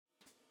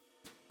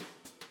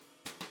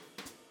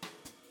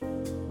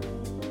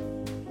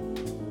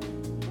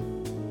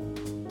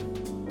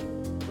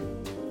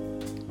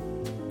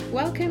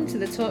Welcome to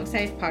the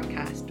TalkSafe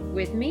podcast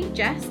with me,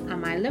 Jess,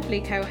 and my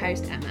lovely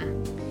co-host, Emma.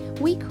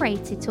 We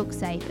created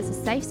TalkSafe as a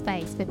safe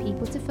space for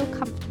people to feel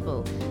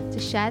comfortable, to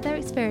share their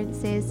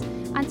experiences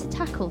and to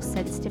tackle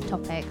sensitive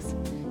topics.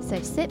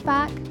 So sit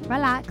back,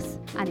 relax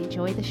and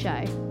enjoy the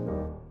show.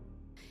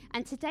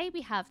 And today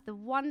we have the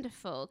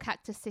wonderful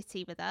Cactus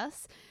City with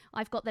us.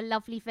 I've got the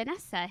lovely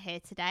Vanessa here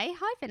today.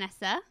 Hi,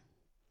 Vanessa.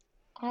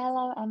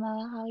 Hello,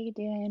 Emma. How are you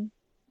doing?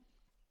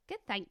 Good,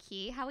 thank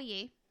you. How are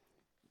you?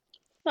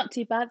 Not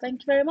too bad,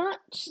 thank you very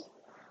much.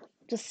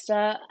 Just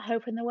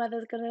hoping the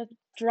weather's going to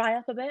dry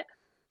up a bit.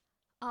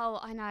 Oh,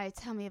 I know.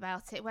 Tell me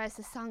about it. Where's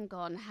the sun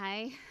gone,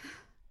 hey?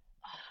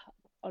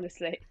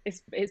 Honestly,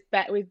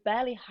 we've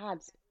barely had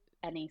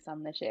any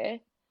sun this year.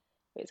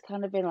 It's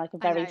kind of been like a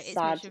very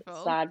sad.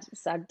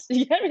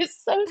 Yeah,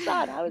 it's so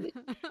sad. How is it?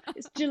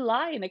 It's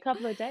July in a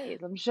couple of days,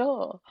 I'm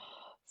sure.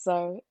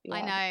 So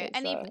yeah, I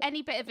know.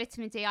 Any bit of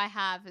vitamin D I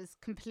have is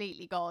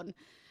completely gone.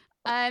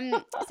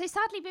 So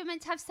sadly we're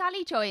meant to have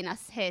Sally join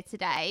us here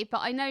today, but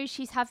I know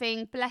she's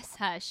having, bless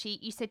her,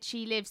 you said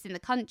she lives in the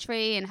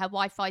country and her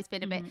Wi-Fi's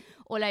been a bit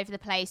all over the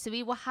place, so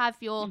we will have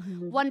your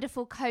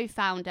wonderful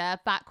co-founder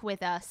back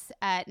with us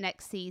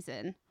next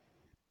season.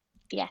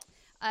 Yeah.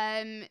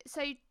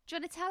 So do you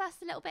want to tell us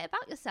a little bit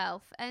about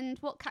yourself and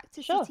what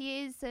Cactus Sure. City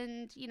is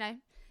and, you know,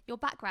 your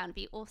background would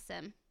be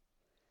awesome.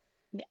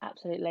 Yeah,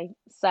 absolutely.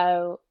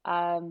 So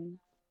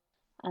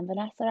I'm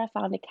Vanessa. I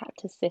founded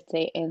Cactus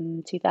City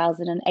in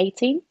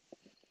 2018.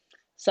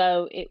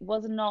 So it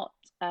was not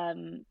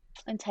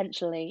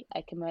intentionally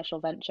a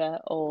commercial venture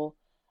or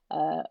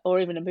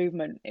even a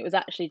movement. It was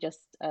actually just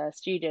a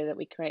studio that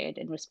we created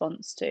in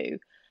response to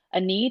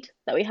a need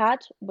that we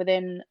had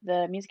within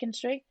the music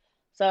industry.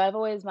 So I've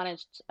always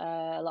managed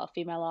a lot of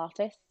female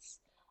artists,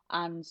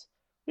 and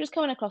we're just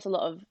coming across a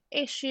lot of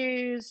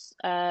issues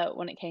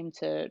when it came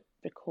to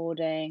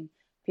recording,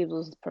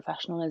 people's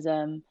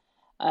professionalism,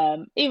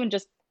 even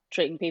just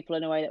treating people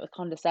in a way that was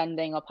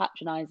condescending or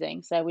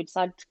patronizing. So we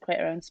decided to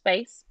create our own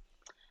space.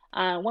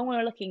 When we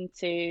were looking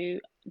to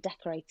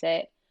decorate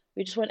it,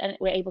 we just weren't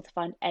able to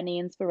find any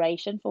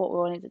inspiration for what we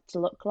wanted it to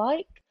look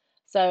like.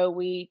 So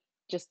we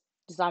just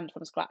designed it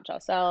from scratch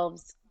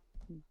ourselves,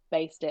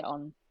 based it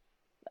on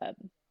the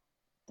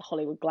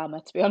Hollywood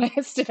glamour, to be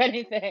honest, if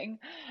anything.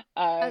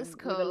 That's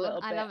cool. With a little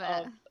I bit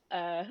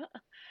love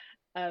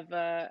of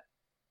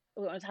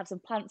we wanted to have some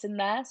plants in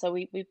there, so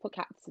we put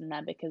cactus in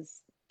there because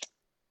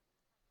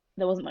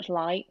there wasn't much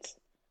light,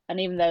 and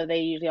even though they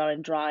usually are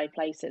in dry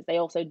places, they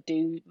also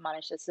do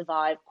manage to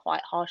survive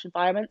quite harsh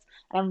environments.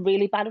 And I'm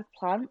really bad with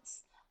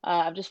plants.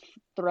 I've just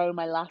thrown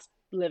my last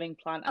living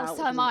plant out.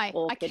 So am I.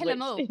 Orchid, I kill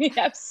them all.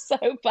 Yeah, I'm so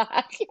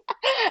bad.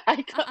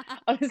 I can't,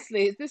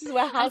 honestly, this is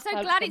where house I'm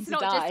so glad it's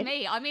not just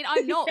me. I mean,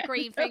 I'm not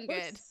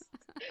green-fingered.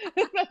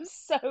 I'm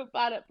so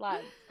bad at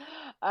plants.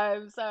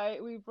 So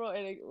we brought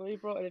in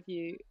a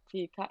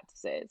few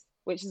cactuses,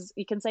 which is,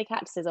 you can say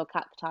cactuses or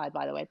cacti,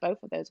 by the way.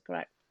 Both of those are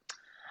correct.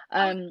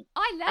 I learned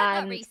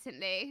that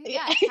recently.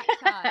 Yeah,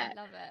 cacti. I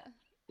love it.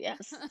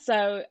 Yes.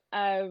 So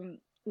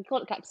we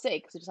call it Cactus City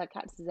because we just had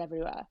cactuses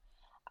everywhere.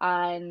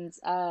 And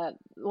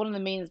one of the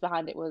means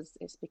behind it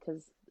it's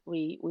because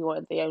we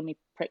wanted the only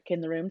prick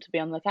in the room to be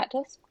on the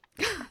cactus.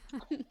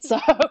 So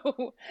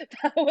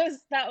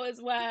that was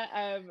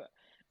where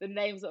the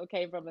name sort of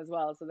came from as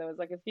well. So there was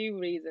like a few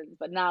reasons,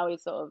 but now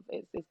it's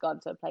gone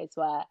to a place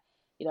where,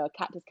 you know, a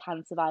cactus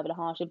can survive in a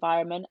harsh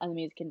environment, and the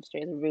music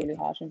industry is a really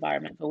harsh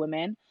environment for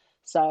women.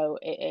 So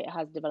it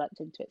has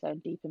developed into its own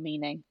deeper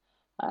meaning,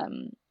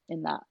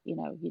 in that, you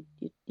know, you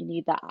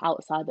need that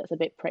outside that's a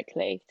bit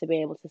prickly to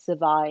be able to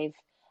survive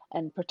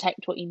and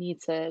protect what you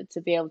need to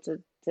be able to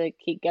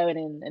keep going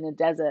in a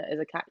desert as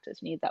a cactus.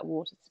 You need that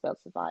water to be able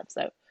to survive.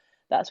 So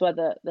that's where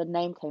the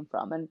name came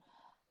from. And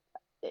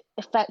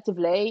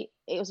effectively,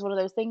 it was one of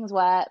those things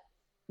where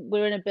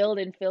we're in a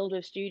building filled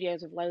with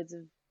studios with loads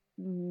of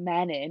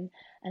men in,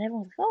 and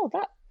everyone's like, oh,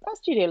 that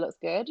studio looks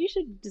good. You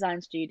should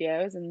design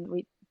studios.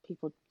 And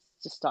people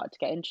just started to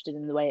get interested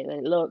in the way that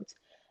it looked,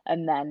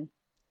 and then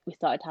we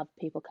started to have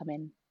people come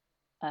in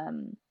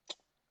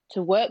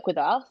to work with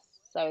us.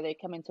 So they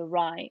come in to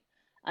write,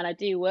 and I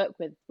do work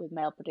with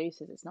male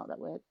producers. It's not that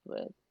we're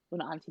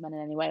not anti-men in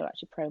any way. We're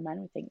actually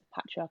pro-men. We think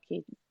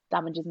patriarchy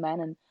damages men,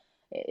 and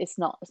it's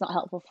not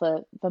helpful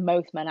for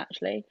most men,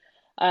 actually.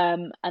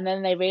 And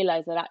then they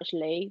realised that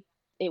actually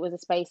it was a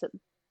space that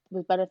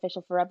was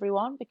beneficial for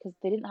everyone, because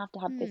they didn't have to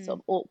have this sort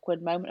of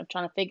awkward moment of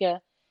trying to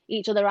figure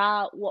each other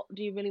out. What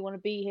do you really want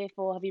to be here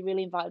for? Have you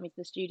really invited me to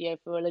the studio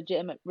for a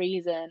legitimate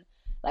reason?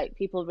 Like,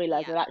 people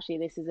realise that actually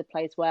this is a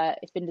place where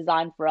it's been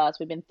designed for us.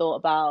 We've been thought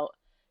about.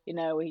 You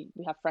know, we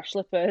have fresh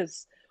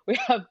slippers, we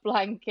have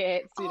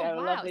blankets, you know,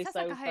 wow. lovely Sounds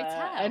sofa, like a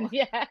hotel. and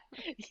yeah.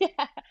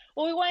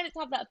 Well, we wanted it to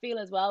have that feel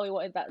as well. We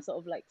wanted that sort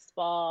of like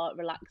spa,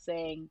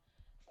 relaxing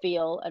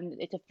feel,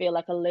 and it to feel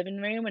like a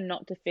living room, and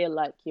not to feel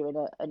like you're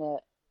in a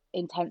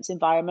intense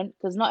environment.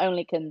 Because not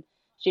only can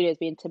studios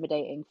be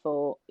intimidating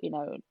for, you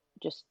know,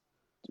 just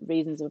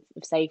reasons of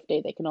safety,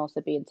 they can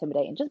also be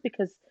intimidating just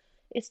because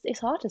it's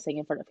hard to sing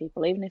in front of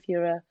people, even if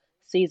you're a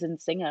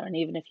seasoned singer, and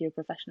even if you're a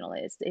professional,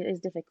 it is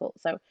difficult.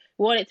 So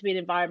we want it to be an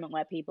environment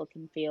where people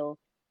can feel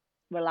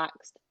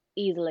relaxed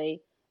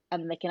easily,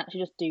 and they can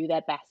actually just do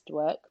their best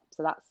work.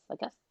 So I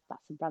guess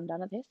that's the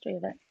rundown of the history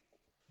of it.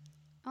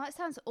 Oh, that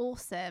sounds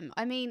awesome.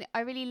 I mean,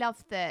 I really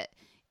love that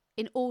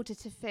in order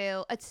to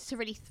feel, to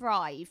really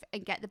thrive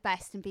and get the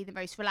best and be the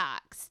most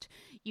relaxed,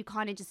 you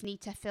kind of just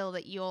need to feel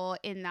that you're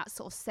in that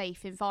sort of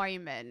safe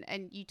environment.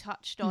 And you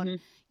touched on,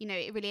 you know,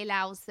 it really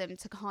allows them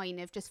to kind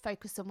of just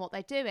focus on what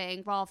they're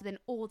doing rather than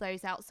all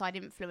those outside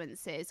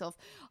influences of,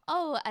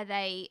 oh,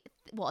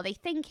 what are they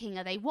thinking?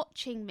 Are they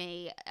watching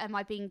me? Am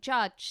I being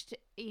judged?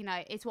 You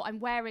know, is what I'm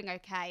wearing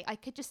okay? I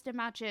could just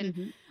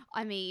imagine,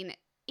 I mean,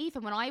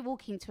 even when I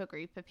walk into a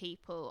group of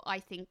people, I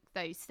think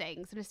those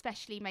things, and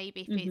especially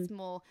maybe if it's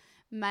more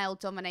male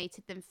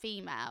dominated than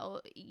female,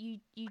 you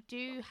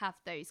do have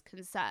those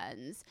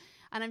concerns.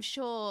 And I'm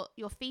sure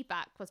your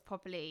feedback was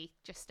probably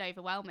just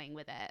overwhelming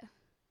with it.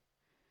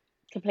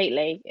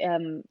 Completely.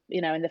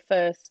 You know, in the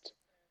first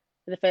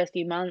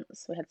few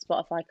months, we had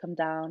Spotify come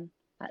down.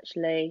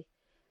 Actually,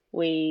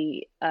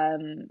 we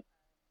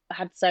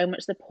had so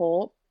much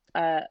support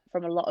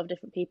from a lot of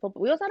different people, but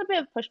we also had a bit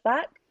of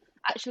pushback.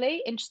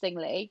 Actually,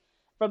 interestingly,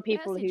 from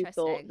people who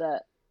thought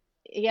that,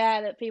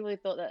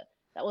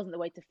 that wasn't the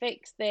way to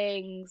fix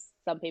things.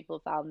 Some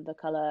people found the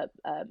color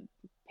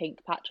pink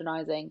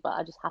patronizing, but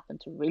I just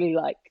happened to really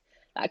like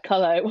that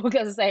color.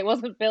 As I say, it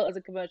wasn't built as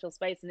a commercial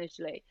space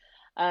initially,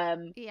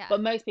 but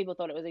most people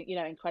thought it was, you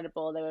know,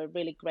 incredible. They were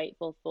really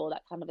grateful for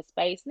that kind of a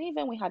space, and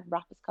even we had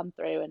rappers come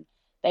through, and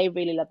they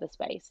really love the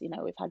space. You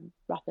know, we've had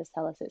rappers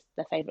tell us it's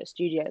their favorite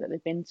studio that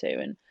they've been to,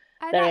 and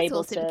they're able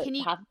awesome. to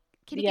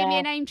Can you give me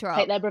a name drop?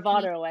 Take their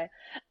bravado away.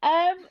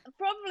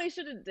 Probably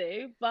shouldn't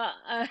do, but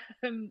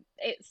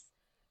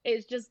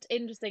it's just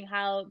interesting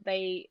how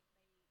they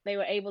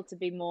were able to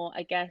be more,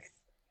 I guess,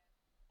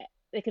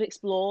 they could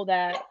explore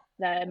their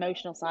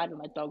emotional side. And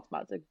my dog's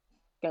about to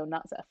go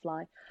nuts at a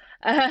fly,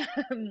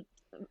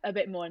 a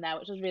bit more now,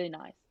 which was really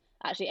nice.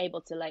 Actually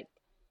able to like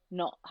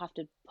not have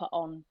to put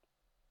on,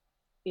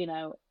 you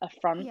know, a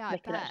front. They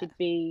could actually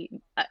be,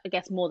 I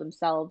guess, more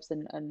themselves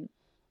and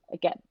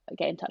get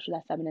in touch with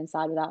their feminine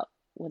side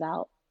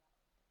without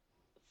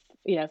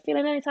you know,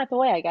 feeling any type of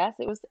way. I guess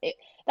that was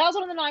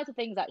one of the nicer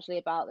things actually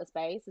about the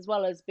space, as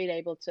well as being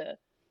able to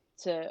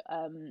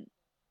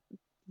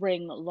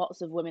bring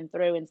lots of women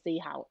through and see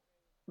how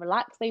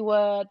relaxed they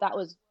were. That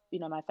was, you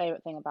know, my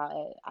favorite thing about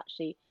it,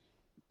 actually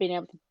being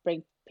able to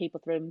bring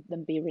people through and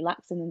then be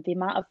relaxed, and the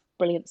amount of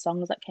brilliant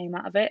songs that came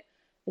out of it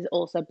has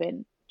also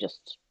been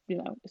just, you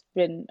know, it's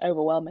been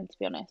overwhelming, to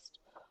be honest.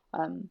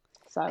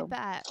 So I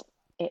bet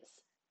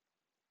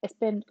it's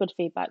been good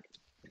feedback.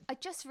 I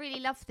just really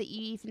love that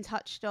you even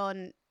touched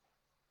on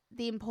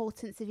the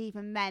importance of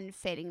even men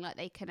feeling like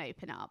they can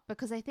open up,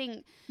 because I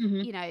think,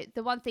 you know,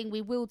 the one thing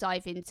we will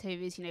dive into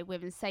is, you know,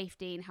 women's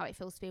safety and how it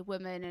feels to be a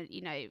woman. And,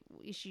 you know,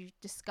 as you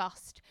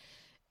discussed,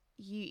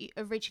 you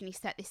originally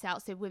set this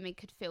out so women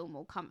could feel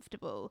more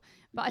comfortable.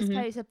 But I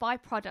suppose a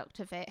byproduct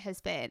of it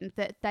has been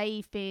that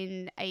they've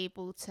been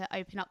able to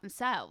open up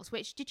themselves,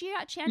 which, did you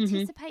actually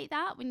anticipate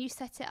that when you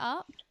set it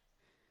up?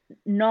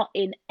 Not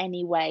in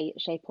any way,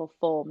 shape or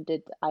form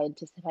did I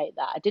anticipate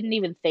that. I didn't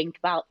even think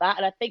about that.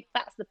 And I think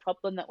that's the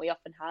problem that we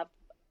often have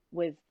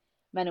with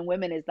men and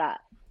women, is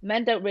that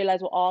men don't realize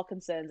what our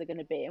concerns are going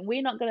to be, and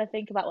we're not going to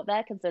think about what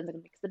their concerns are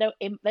going to be, because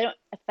they don't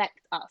affect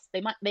us.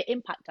 They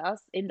impact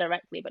us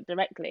indirectly, but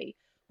directly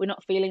we're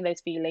not feeling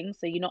those feelings.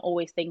 So you're not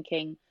always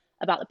thinking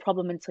about the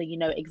problem until you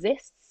know it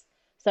exists.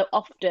 So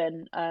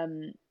often,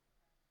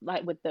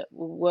 like with the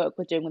work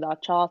we're doing with our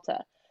charter,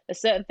 there's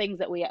certain things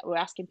that we're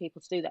asking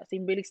people to do that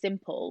seem really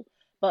simple,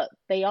 but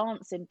they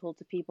aren't simple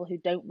to people who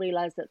don't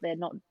realize that they're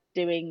not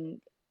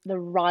doing the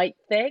right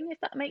thing, if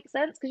that makes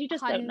sense, because you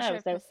just don't know.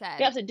 So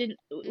we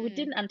absolutely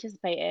didn't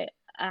anticipate it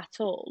at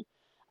all,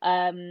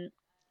 and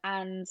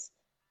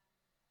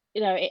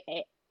you know,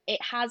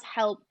 it has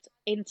helped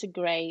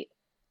integrate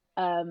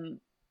men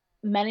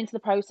into the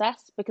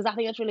process, because I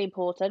think that's really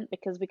important,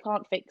 because we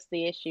can't fix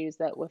the issues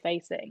that we're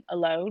facing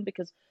alone,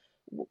 because,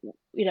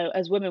 you know,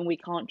 as women we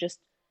can't just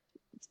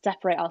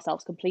separate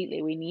ourselves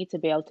completely. We need to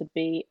be able to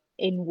be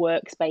in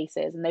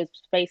workspaces, and those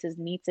spaces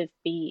need to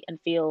be and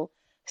feel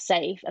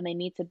safe, and they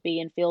need to be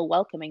and feel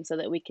welcoming, so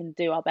that we can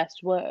do our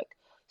best work.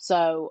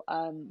 So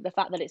the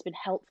fact that it's been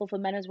helpful for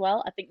men as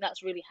well, I think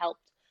that's really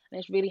helped, and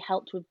it's really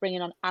helped with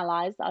bringing on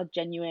allies that are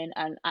genuine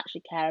and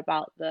actually care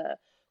about the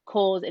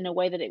cause in a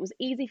way that it was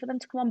easy for them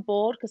to come on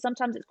board, because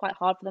sometimes it's quite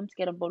hard for them to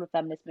get on board with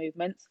feminist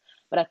movements.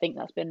 But I think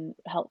that's been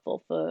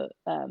helpful for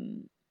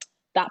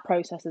that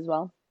process as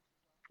well.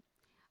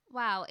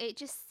 Wow, it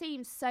just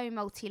seems so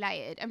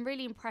multi-layered and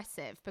really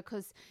impressive,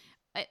 because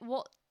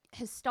what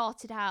has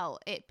started out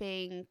it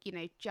being, you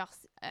know,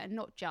 just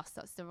not just,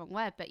 that's the wrong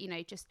word, but, you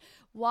know, just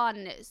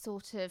one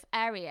sort of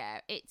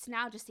area, it's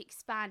now just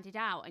expanded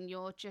out, and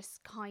you're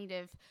just kind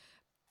of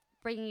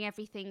bringing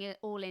everything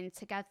all in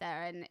together,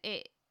 and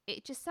it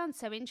just sounds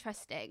so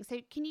interesting.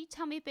 So can you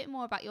tell me a bit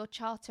more about your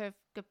charter of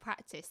good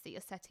practice that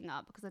you're setting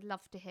up, because I'd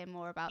love to hear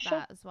more about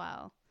that as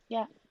well.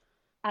 Yeah,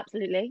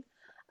 absolutely.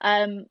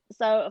 So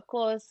of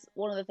course,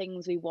 one of the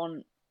things we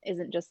want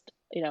isn't just,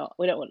 we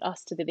don't want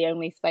us to be the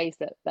only space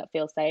that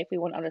feels safe. We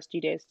want other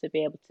studios to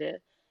be able to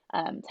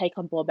take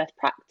on board best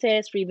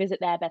practice, revisit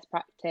their best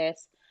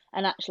practice,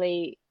 and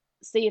actually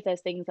see if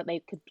there's things that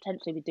they could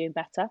potentially be doing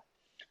better.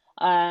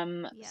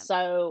 Yeah.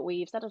 So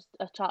we've set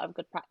a chart of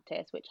good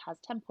practice, which has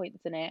 10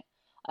 points in it,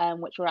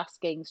 which we're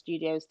asking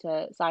studios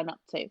to sign up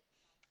to.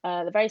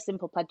 They're very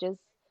simple pledges.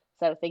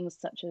 So things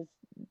such as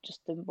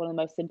one of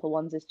the most simple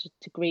ones is just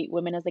to greet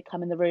women as they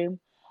come in the room.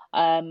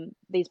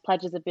 These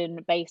pledges have been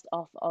based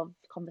off of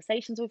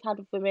conversations we've had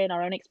with women,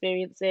 our own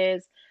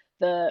experiences,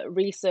 the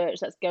research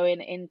that's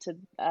going into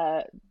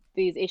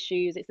these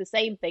issues. It's the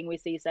same thing we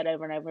see said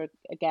over and over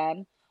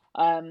again.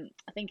 I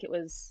think it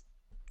might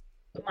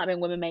have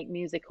been Women Make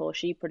Music or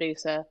She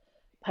Producer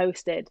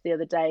posted the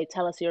other day,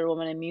 tell us you're a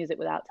woman in music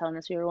without telling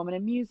us you're a woman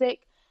in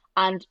music.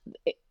 And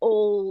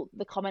all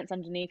the comments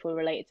underneath were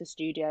related to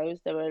studios.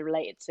 They were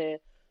related to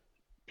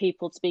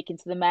people speaking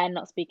to the men,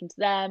 not speaking to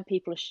them,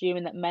 people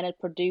assuming that men had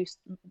produced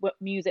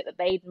music that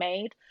they'd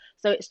made.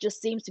 So it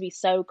just seems to be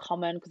so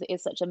common because it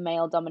is such a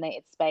male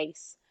dominated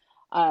space.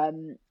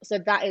 So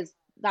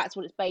that's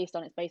what it's based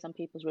on. It's based on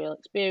people's real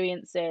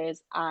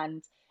experiences,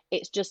 and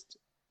it's just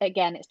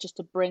it's just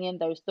to bring in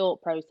those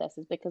thought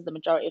processes, because the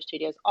majority of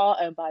studios are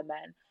owned by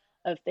men,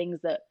 of things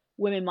that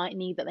women might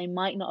need that they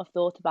might not have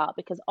thought about,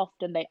 because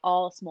often they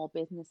are small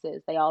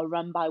businesses, they are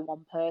run by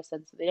one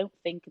person, so they don't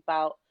think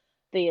about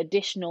the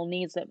additional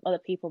needs that other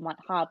people might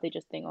have. They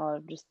just think, oh,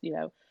 just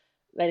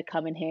they'd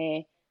come in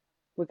here,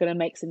 we're going to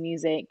make some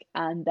music,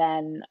 and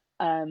then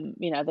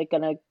they're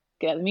going to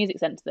get the music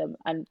sent to them,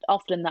 and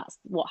often that's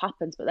what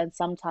happens. But then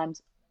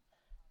sometimes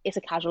it's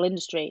a casual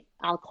industry.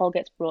 Alcohol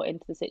gets brought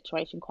into the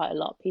situation quite a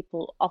lot.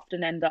 People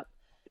often end up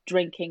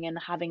drinking and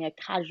having a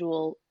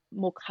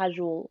more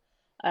casual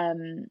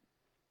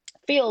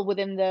feel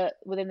within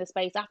the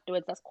space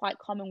afterwards. That's quite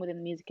common within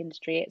the music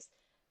industry.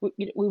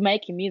 We're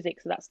making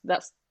music, so that's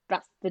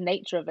the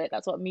nature of it.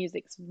 That's what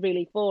music's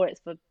really for.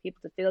 It's for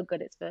people to feel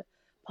good. It's for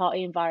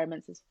party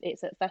environments.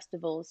 It's at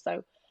festivals.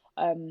 So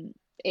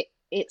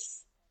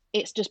it's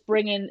just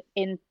bringing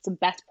in some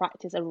best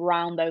practice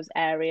around those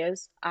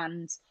areas.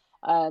 And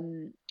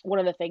one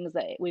of the things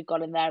that we've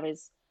got in there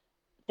is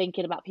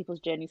thinking about people's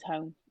journeys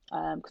home,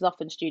 because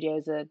often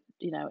studios are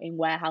in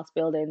warehouse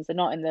buildings. They're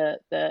not in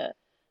the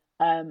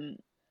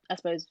I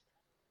suppose,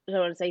 I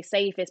don't want to say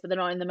safest, but they're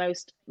not in the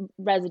most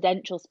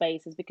residential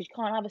spaces, because you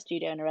can't have a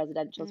studio in a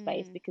residential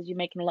space because you're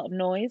making a lot of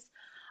noise.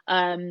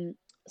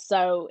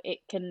 So it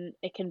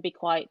can be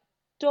quite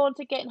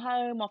daunting getting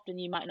home. Often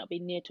you might not be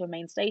near to a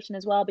main station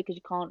as well, because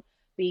you can't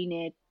be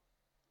near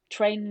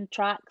train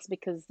tracks,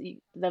 because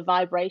the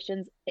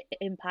vibrations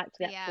impact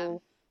the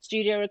actual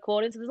studio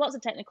recording. So there's lots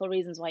of technical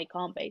reasons why you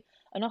can't be.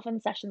 And often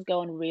sessions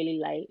go on really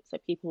late, so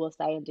people will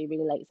stay and do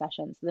really late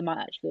sessions. So they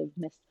might actually have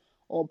missed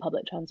all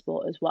public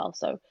transport as well.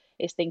 So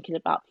it's thinking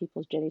about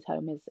people's journeys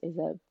home is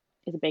a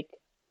big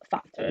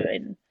factor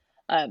in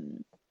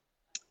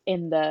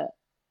the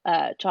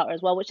charter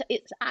as well, which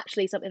it's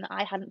actually something that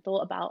I hadn't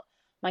thought about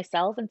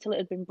myself until it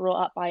had been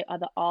brought up by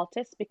other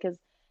artists. Because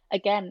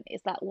again,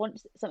 it's that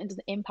once something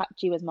doesn't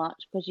impact you as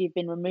much because you've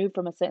been removed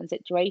from a certain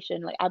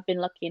situation. Like, I've been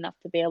lucky enough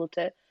to be able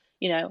to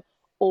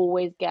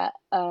always get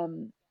a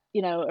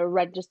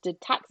registered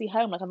taxi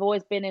home. Like, I've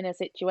always been in a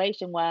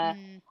situation where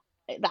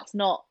that's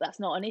not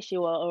an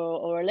issue,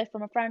 or a lift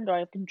from a friend, or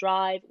I can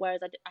drive.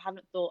 Whereas I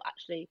haven't thought,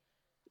 actually,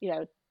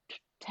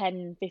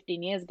 10,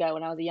 15 years ago,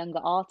 when I was a younger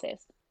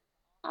artist,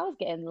 I was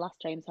getting the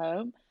last trains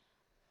home.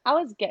 I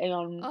was getting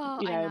on,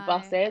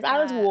 buses.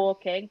 I was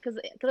walking, because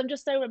I'm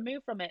just so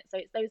removed from it. So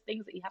it's those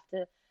things that you have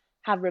to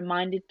have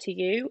reminded to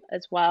you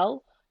as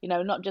well.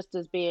 Not just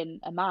as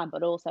being a man,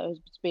 but also as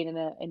being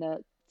in a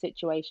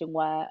situation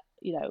where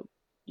your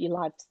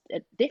life's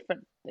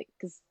different,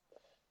 because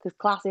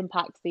class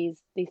impacts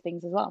these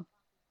things as well.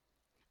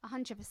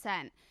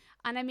 100%.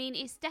 And I mean,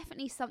 it's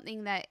definitely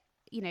something that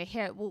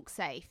here at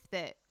TalkSafe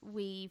that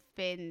we've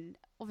been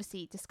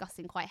obviously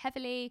discussing quite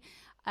heavily.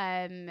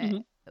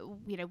 One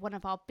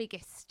of our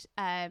biggest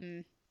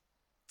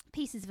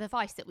pieces of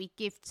advice that we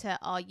give to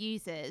our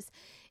users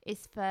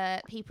is for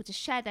people to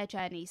share their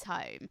journeys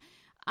home,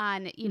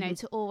 and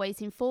to always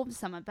inform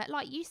someone. But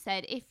like you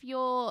said, if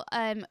you're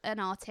an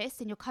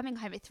artist and you're coming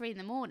home at 3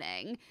 a.m,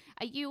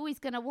 are you always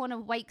going to want to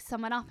wake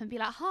someone up and be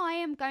like,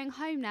 hi, I'm going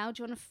home now,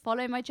 do you want to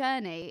follow my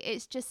journey?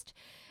 It's just,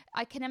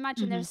 I can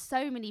imagine there's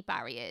so many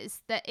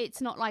barriers that it's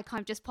not like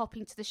I'm just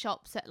popping to the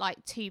shops at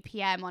like 2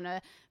 p.m. on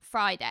a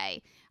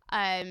Friday.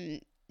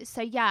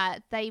 So yeah,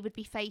 they would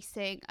be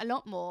facing a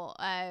lot more,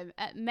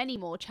 many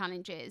more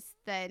challenges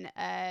than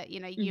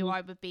you or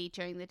I would be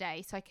during the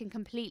day. So I can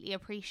completely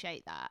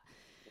appreciate that.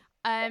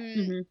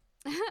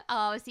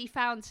 Oh, so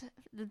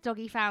the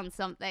doggy found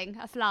something,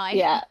 a fly.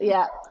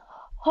 Yeah.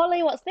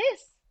 Holly, what's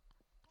this?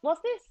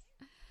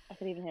 I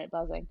can even hear it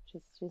buzzing.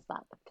 She's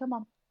back. Come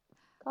on,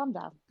 calm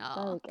down.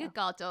 Oh, good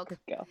girl, dog. Good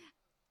girl.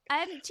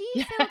 Do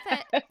you feel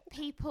that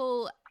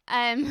people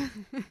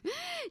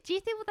do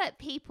you feel that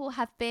people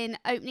have been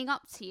opening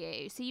up to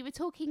you? So you were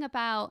talking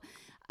about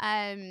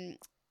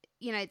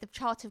you know, the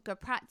chart of good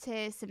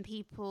practice and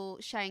people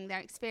sharing their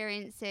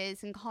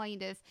experiences and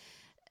kind of,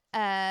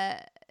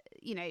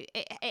 you know,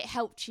 it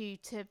helped you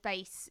to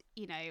base,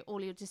 you know,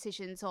 all your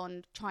decisions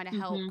on trying to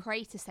help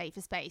create a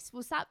safer space.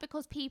 Was that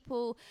because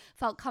people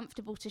felt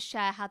comfortable to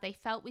share how they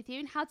felt with you?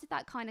 And how did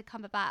that kind of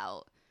come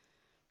about?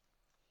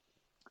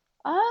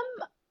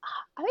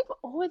 I think I've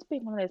always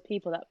been one of those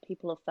people that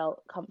people have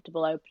felt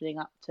comfortable opening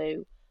up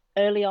to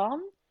early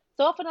on.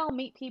 So often I'll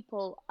meet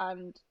people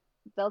and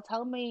they'll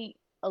tell me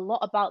a lot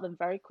about them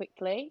very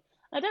quickly.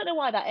 I don't know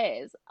why that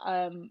is.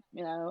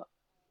 You know,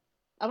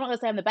 I'm not gonna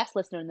say I'm the best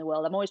listener in the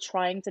world. I'm always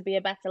trying to be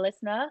a better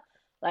listener.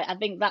 Like I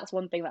think that's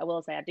one thing that I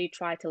will say. I do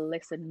try to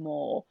listen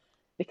more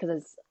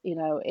because you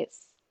know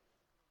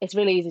it's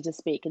really easy to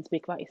speak and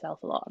speak about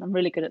yourself a lot, and I'm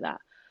really good at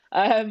that.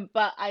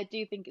 But I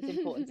do think it's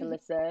important to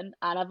listen,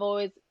 and I'm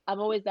always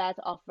there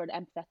to offer an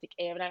empathetic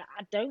ear, and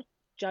I don't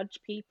judge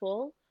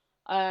people.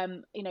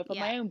 You know, from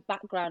Yeah, my own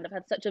background, I've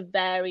had such a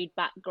varied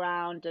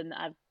background, and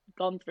I've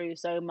gone through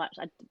so much.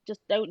 I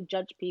just don't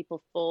judge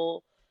people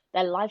for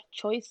their life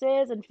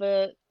choices and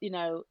for, you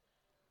know,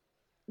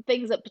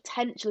 things that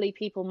potentially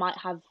people might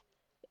have,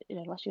 you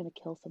know, unless you're going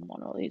to kill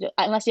someone or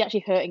unless you're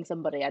actually hurting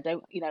somebody. I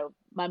don't, you know,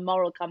 my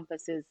moral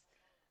compass is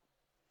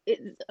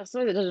I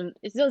suppose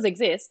it does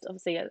exist.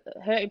 Obviously,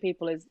 hurting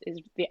people is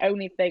the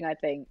only thing I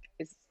think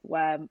is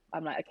where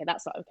I'm like, okay,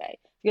 that's not okay.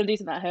 If you're gonna do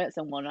something that hurts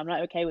someone, I'm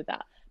not okay with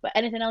that. But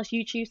anything else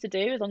you choose to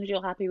do, as long as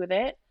you're happy with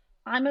it,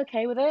 I'm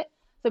okay with it.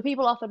 So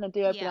people often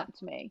do open yeah, up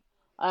to me,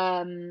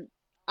 and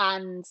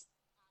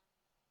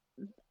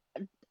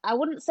I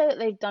wouldn't say that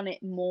they've done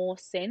it more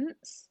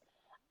since.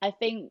 I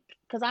think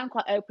because I'm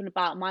quite open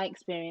about my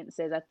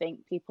experiences, I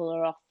think people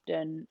are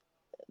often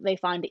they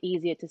find it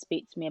easier to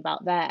speak to me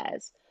about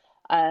theirs.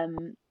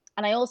 And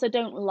I also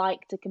don't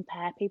like to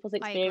compare people's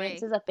I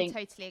agree. experiences. I I think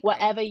totally agree.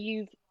 whatever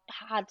you've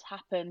had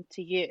happen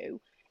to you,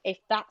 if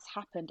that's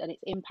happened and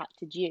it's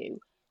impacted you,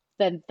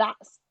 then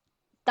that's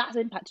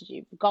impacted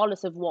you,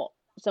 regardless of what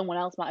someone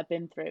else might have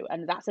been through.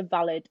 And that's a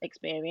valid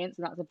experience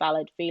and that's a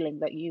valid feeling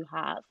that you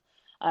have.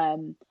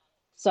 Um,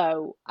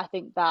 so I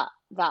think that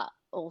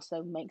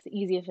also makes it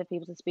easier for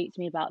people to speak to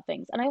me about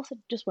things. And I also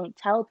just won't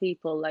tell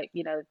people like,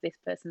 you know, this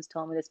person's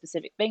told me this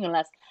specific thing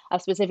unless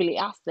I've specifically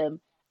asked them,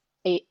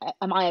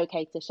 am I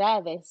okay to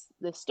share this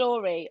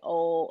story,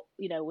 or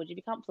you know, would you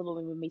be comfortable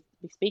with me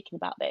be speaking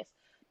about this,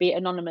 be it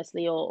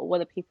anonymously or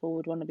whether people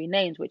would want to be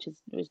named, which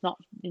is not,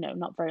 you know,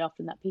 not very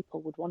often that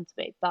people would want to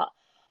be, but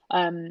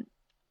um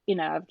you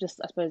know,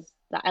 I suppose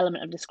that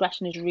element of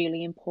discretion is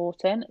really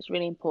important. It's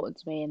really important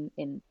to me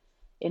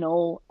in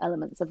all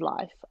elements of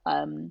life.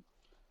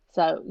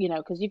 So you know,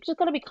 because you've just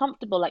got to be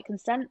comfortable. Like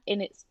consent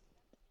in its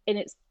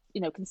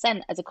you know,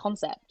 consent as a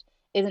concept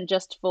isn't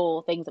just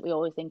for things that we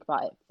always think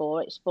about it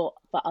for. It's for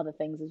other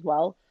things as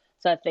well.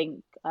 So I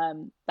think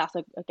that's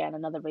again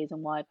another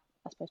reason why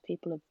I suppose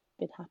people have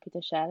been happy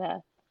to share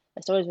their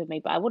stories with me.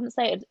 But I wouldn't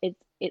say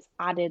it's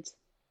added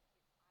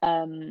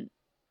um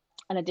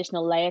an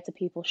additional layer to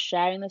people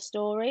sharing their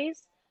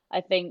stories.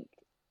 I think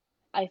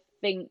I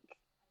think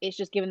it's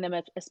just giving them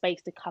a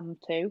space to come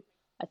to.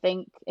 I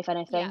think, if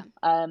Yeah,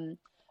 anything,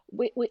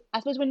 we I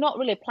suppose we're not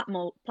really a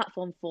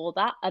platform for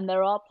that, and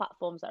there are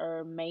platforms that are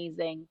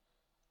amazing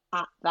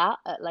at that,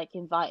 at like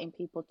inviting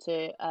people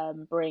to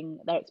bring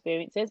their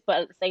experiences,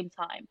 but at the same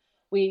time,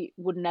 we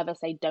would never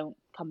say don't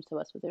come to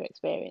us with your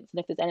experience. And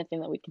if there's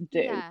anything that we can do,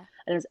 and yeah.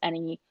 there's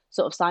any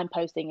sort of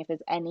signposting, if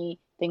there's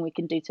anything we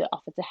can do to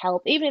offer to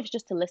help, even if it's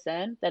just to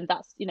listen, then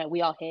that's, you know,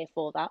 we are here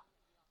for that.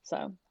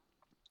 So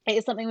it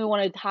is something we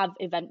want to have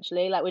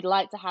eventually. Like we'd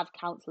like to have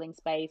counselling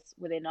space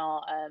within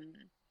our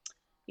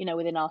you know,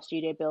 within our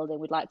studio building.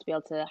 We'd like to be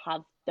able to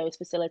have those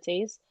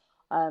facilities.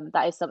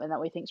 That is something that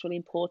we think is really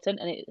important,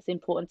 and it's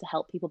important to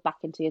help people back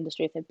into the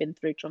industry if they've been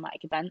through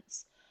traumatic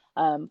events.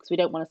 Because we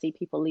don't want to see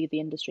people leave the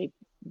industry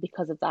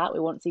because of that. We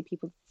want to see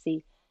people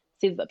see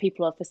that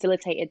people are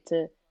facilitated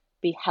to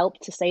be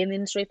helped to stay in the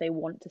industry if they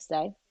want to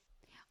stay.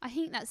 I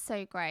think that's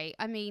so great.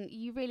 I mean,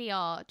 you really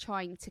are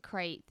trying to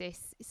create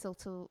this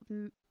sort of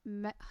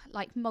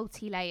like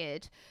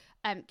multi-layered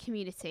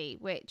community,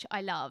 which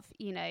I love.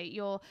 You know,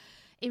 you're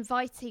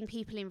inviting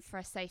people in for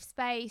a safe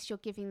space, you're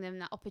giving them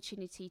that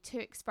opportunity to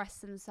express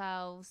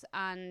themselves,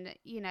 and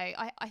you know,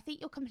 I think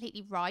you're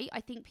completely right.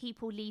 I think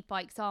people lead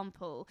by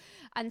example,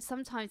 and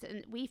sometimes,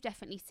 and we've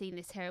definitely seen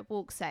this here at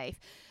WalkSafe,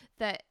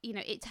 that you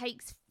know, it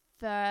takes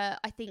for,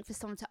 I think, for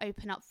someone to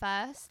open up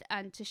first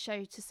and to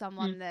show to Mm.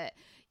 someone that,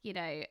 you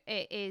know,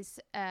 it is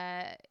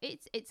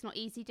it's not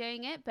easy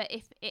doing it, but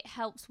if it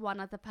helps one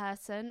other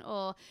person,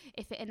 or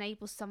if it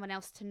enables someone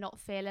else to not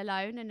feel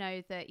alone and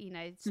know that, you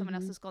know, someone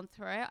else Mm-hmm. has gone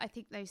through it, I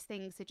think those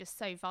things are just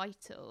so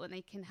vital, and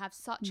they can have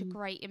such a Mm-hmm.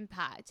 great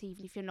impact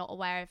even if you're not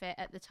aware of it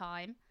at the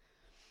time.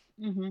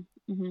 Mm-hmm.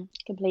 Mm-hmm.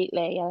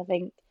 Completely. I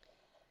think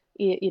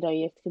you know,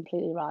 you're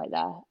completely right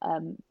there.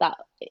 That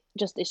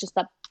it's just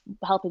that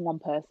helping one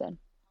person,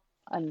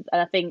 and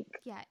I think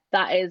Yeah,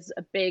 that is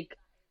a big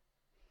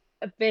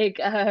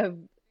I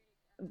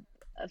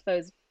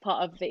suppose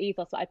part of the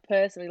ethos that I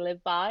personally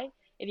live by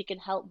if you can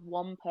help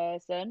one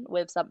person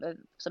with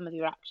some of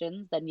your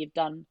actions, then you've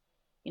done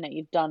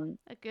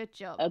A good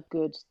job. a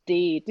good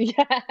deed.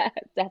 Yeah,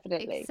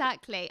 definitely.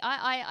 Exactly.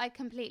 I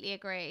completely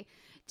agree.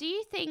 Do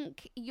you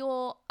think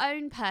your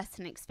own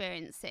personal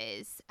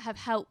experiences have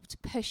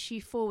helped push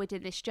you forward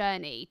in this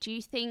journey? Do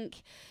you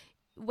think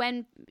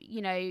when,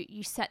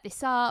 you set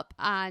this up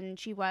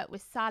and you worked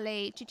with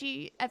Sally, did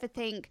you ever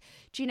think,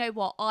 do you know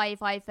what,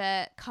 I've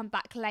either come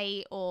back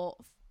late or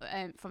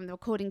from the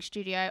recording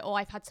studio, or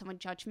I've had someone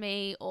judge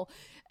me, or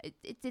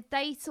did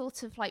they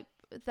sort of like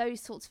those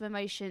sorts of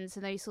emotions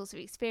and those sorts of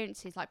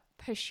experiences like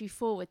push you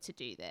forward to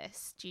do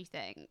this, do you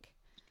think?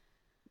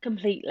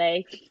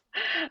 Completely.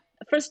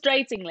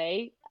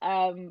 Frustratingly,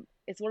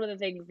 it's one of the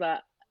things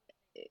that,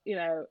 you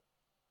know,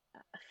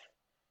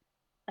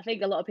 I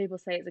think a lot of people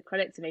say it's a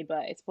credit to me,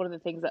 but it's one of the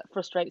things that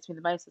frustrates me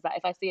the most is that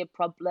if I see a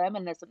problem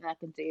and there's something I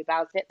can do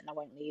about it, then I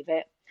won't leave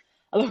it.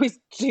 I'll always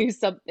do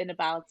something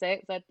about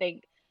it. So I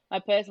think my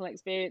personal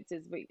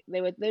experiences,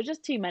 there were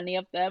just too many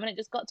of them, and it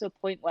just got to a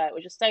point where it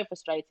was just so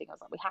frustrating. I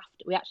was like,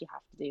 we actually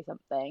have to do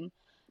something,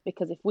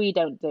 because if we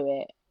don't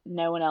do it,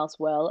 no one else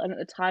will. And at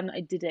the time that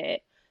I did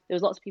it, there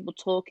was lots of people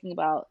talking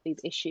about these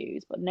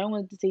issues, but no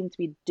one seemed to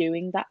be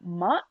doing that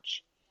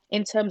much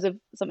in terms of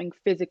something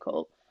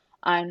physical.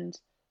 And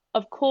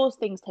of course,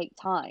 things take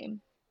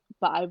time,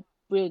 but I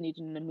really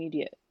needed an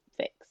immediate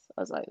fix.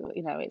 I was like,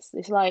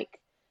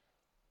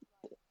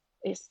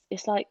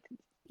 it's like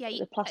Yeah,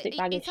 the plastic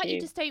bag it's like you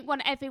issue. just don't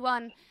want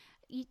everyone.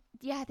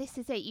 Yeah, this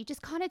is it. You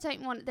just kind of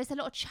don't want. There's a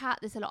lot of chat.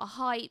 There's a lot of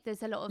hype.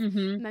 There's a lot of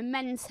Mm-hmm.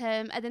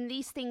 momentum, and then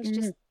these things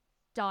Mm-hmm. just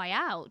die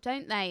out,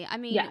 don't they? I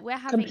mean, Yeah, we're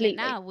having it completely.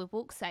 now with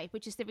WalkSafe,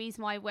 which is the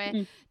reason why we're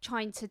Mm-hmm.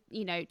 trying to,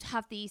 to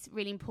have these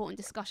really important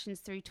discussions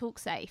through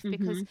TalkSafe, Mm-hmm.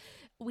 because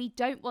we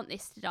don't want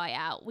this to die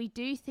out. We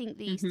do think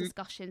these Mm-hmm.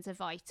 discussions are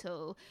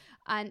vital,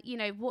 and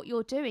what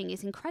you're doing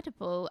is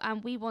incredible,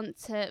 and we want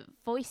to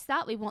voice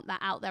that. We want that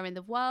out there in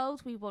the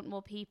world. We want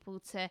more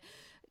people to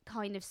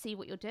kind of see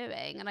what you're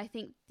doing, and I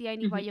think the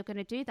only way Mm-hmm. you're going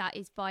to do that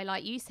is by,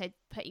 like you said,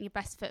 putting your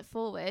best foot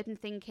forward and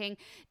thinking,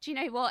 do you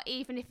know what,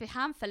 even if a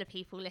handful of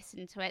people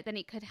listen to it, then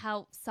it could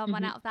help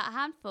someone Mm-hmm. out of that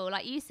handful.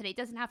 Like you said, it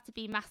doesn't have to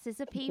be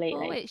masses of people.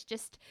 Completely. It's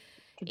just,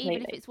 even if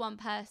Completely. it's one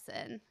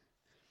person.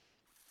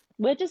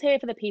 We're just here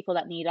for the people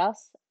that need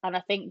us, and I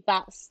think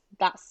that's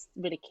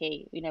really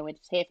key. We're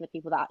just here for the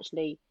people that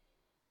actually,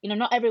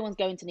 not everyone's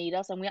going to need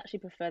us, and we actually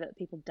prefer that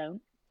people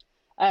don't.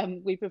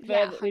 We prefer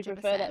Yeah, that we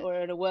prefer that 100%.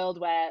 we're in a world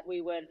where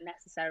we weren't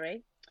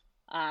necessary,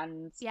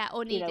 and Yeah,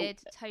 or you know needed.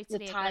 the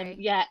Totally time.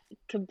 agree. Yeah,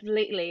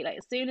 completely. Like,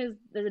 as soon as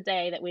there's a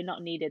day that we're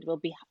not needed, we'll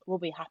be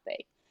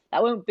happy.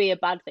 That won't be a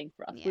bad thing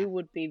for us. We Yeah.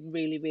 would be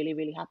really, really,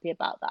 really happy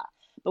about that.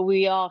 But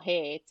we are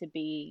here to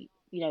be,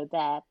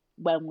 there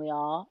when we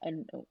are,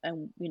 and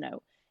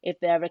if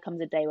there ever comes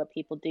a day where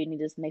people do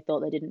need us and they thought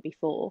they didn't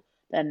before,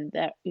 then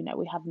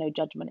we have no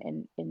judgment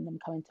in them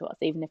coming to us,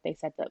 even if they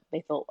said that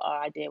they thought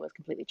our idea was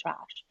completely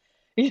trash.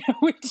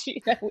 Which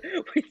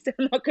we're still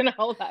not going to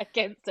hold that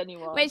against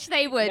anyone. Which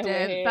they We're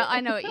wouldn't, here. but I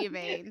know what you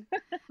mean.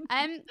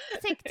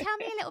 So tell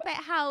me a little bit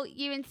how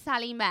you and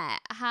Sally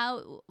met.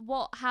 How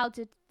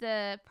did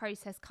the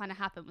process kind of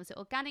happen? Was it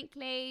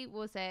organically?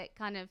 Was it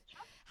kind of,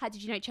 how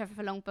did you know each other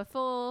for long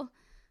before?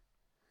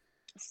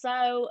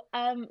 So,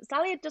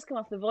 Sally had just come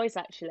off The Voice,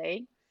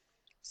 actually.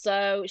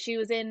 So she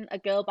was in a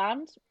girl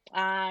band,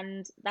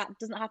 and that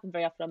doesn't happen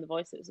very often on The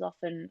Voice. It was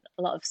often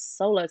a lot of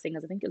solo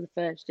singers. I think it was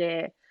the first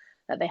year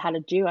that they had a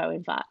duo,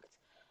 in fact.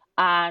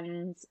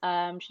 And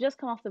she just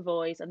come off The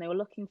Voice, and they were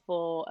looking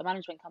for a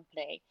management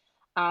company,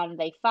 and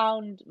they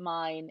found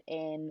mine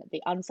in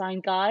the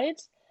unsigned guide.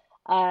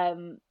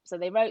 So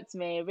they wrote to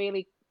me a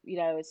really,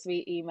 a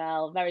sweet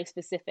email, very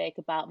specific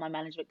about my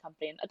management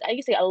company. And I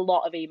used to get a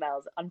lot of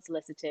emails,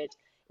 unsolicited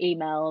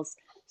emails,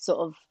 sort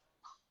of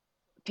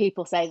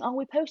people saying, "Oh,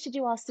 we posted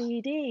you our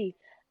CD,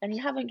 and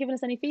you haven't given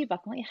us any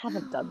feedback." I'm like, "You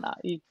haven't done that.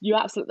 You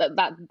absolutely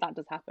that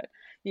does happen.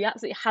 You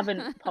absolutely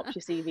haven't popped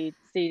your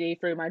CD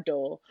through my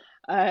door,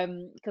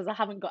 because I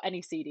haven't got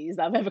any CDs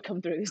that have ever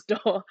come through this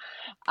door."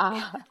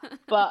 Uh,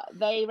 but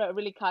they wrote a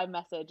really kind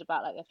message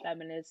about, like, the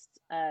feminist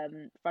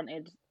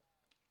fronted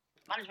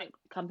management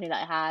company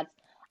that I had,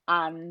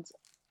 and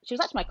she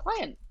was actually my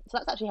client. So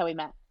that's actually how we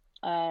met.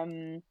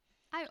 Oh,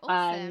 awesome.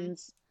 And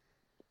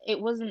it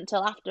wasn't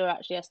until after,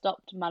 actually, I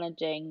stopped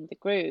managing the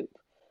group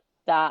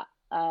that,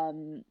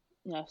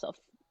 sort of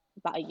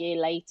about a year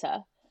later,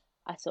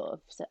 I sort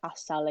of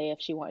asked Sally if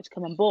she wanted to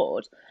come on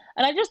board.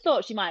 And I just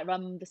thought she might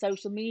run the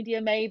social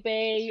media,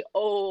 maybe,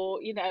 or,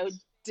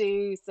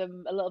 do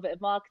a little bit of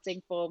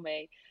marketing for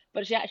me.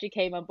 But she actually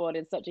came on board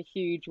in such a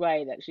huge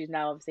way that she's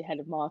now obviously head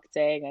of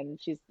marketing, and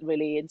she's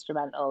really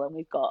instrumental. And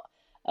we've got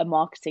a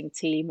marketing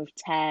team of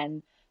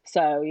 10.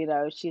 So,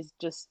 she's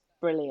just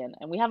brilliant.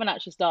 And we haven't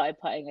actually started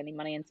putting any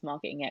money into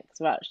marketing yet, because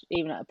we're actually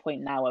even at a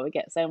point now where we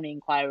get so many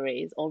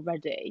inquiries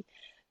already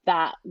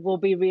that we'll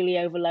be really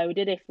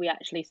overloaded if we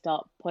actually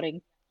start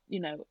putting,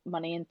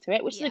 money into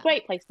it, which is a Yeah.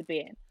 great place to be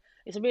in.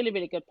 It's a really,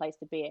 really good place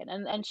to be in.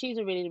 And she's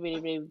a really,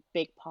 really, really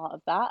big part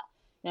of that.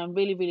 I'm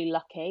really, really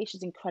lucky.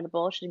 She's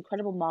incredible. She's an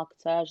incredible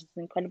marketer. She's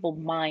an incredible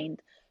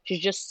mind. She's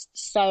just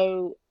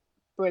so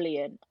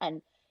brilliant.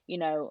 And,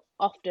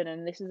 often,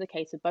 and this is the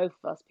case of both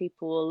of us,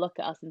 people will look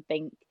at us and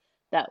think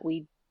that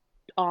we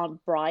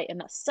aren't bright. And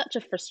that's such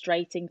a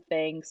frustrating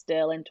thing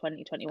still in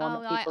 2021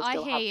 Oh, that people I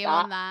still hear have you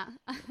that. on that.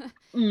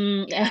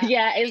 Yeah, Yeah,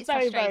 yeah, it's it's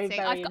very, very,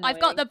 frustrating. very I've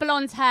got the annoying.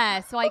 blonde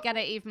hair, so I get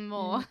it even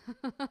more.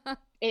 Mm.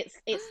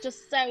 It's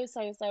just so,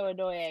 so, so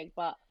annoying,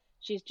 but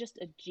she's just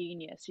a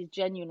genius. She's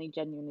genuinely,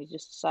 genuinely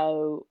just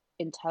so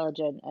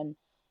intelligent, and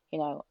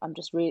I'm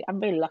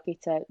really lucky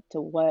to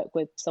work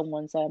with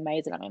someone so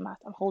amazing. I mean, my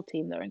whole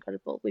team, they're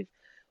incredible.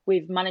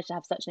 We've managed to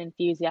have such an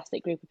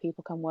enthusiastic group of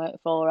people come work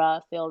for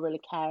us. They all really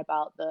care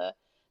about the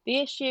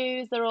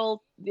issues.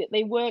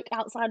 They work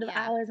outside of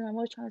Yeah. hours, and I'm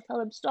always trying to tell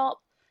them, stop.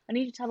 I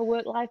need you to have a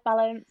work-life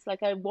balance.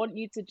 Like, I want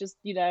you to just,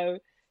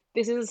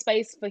 this is a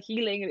space for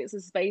healing, and it's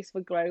a space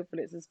for growth, and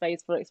it's a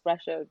space for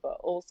expression, but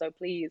also,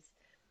 please,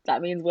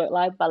 that means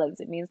work-life balance.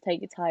 It means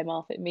take your time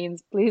off. It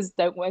means please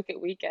don't work at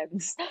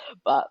weekends.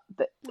 But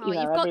Oh, you've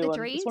got the everyone, it's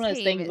dream one of those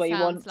team, things it where you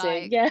sounds want to,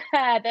 like.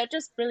 yeah, they're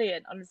just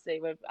brilliant. Honestly,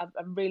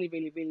 I'm really,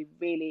 really, really,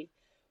 really,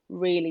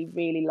 really,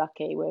 really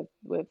lucky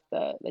with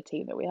the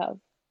team that we have.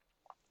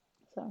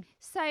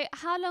 So,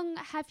 how long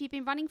have you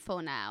been running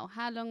for now?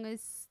 How long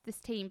has this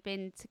team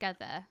been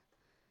together?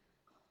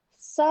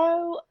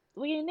 So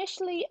we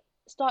initially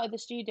started the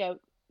studio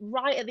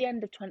right at the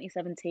end of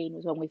 2017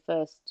 was when we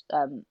first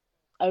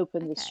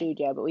opened the Okay.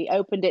 studio, but we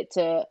opened it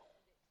to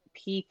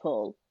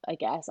people, I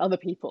guess, other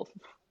people.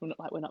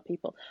 We're not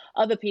people,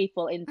 other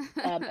people in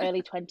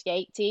early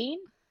 2018,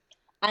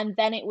 and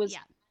then it was Yeah.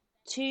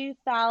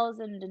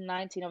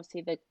 2019.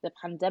 Obviously, the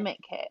pandemic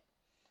hit,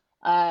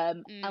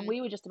 and Mm.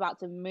 we were just about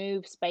to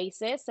move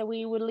spaces, so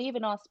we were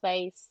leaving our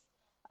space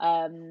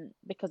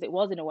because it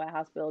was in a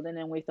warehouse building,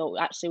 and we thought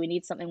actually we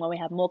need something where we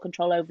have more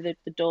control over the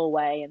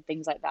doorway and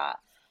things like that.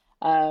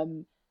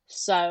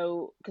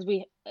 So because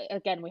we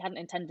hadn't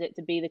intended it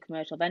to be the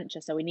commercial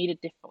venture, so we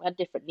had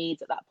different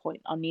needs at that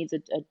point. Our needs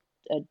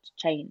had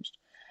changed,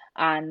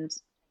 and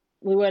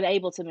we weren't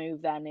able to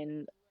move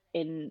then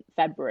in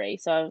February.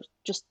 So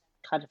just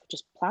kind of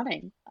just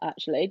planning,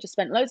 actually, just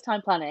spent loads of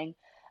time planning,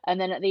 and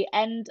then at the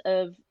end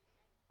of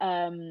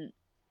um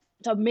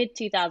so mid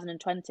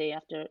 2020,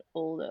 after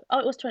all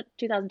it was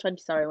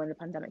 2020, sorry, when the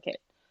pandemic hit.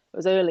 It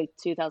was early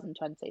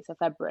 2020, so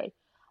February.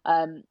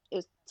 It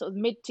was sort of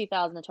mid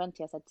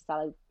 2020. I said to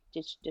Sally,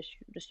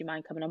 just you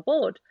mind coming on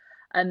board?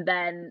 And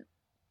then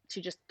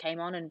she just came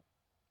on, and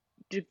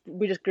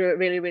we just grew it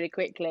really, really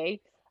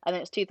quickly. And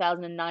then it's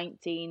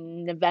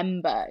 2019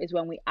 November is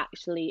when we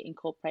actually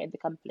incorporated the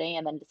company,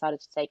 and then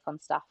decided to take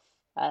on staff.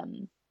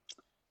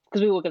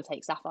 Because we were going to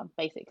take staff on,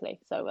 basically.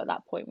 So at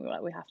that point, we were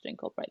like, we have to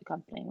incorporate the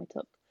company, and we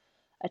took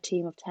a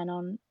team of 10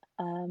 on,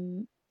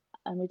 and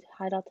we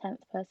hired our 10th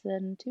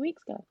person 2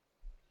 weeks ago.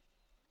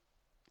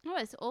 Oh,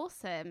 it's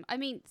awesome. I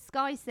mean,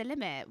 sky's the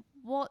limit.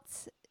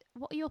 What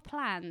are your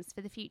plans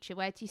for the future?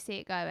 Where do you see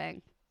it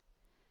going?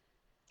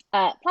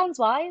 Plans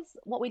wise,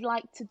 what we'd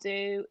like to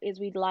do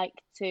is we'd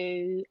like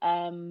to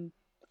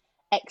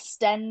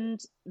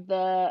extend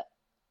the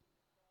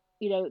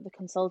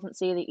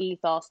consultancy, the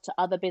ethos to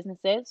other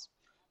businesses.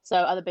 So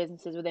other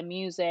businesses within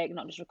music,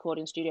 not just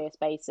recording studio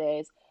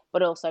spaces,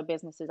 but also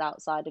businesses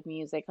outside of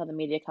music, other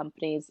media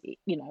companies,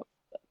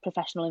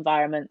 professional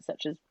environments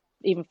such as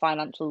even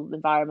financial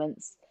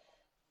environments,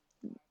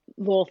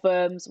 law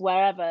firms,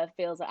 wherever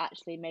feels that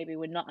actually maybe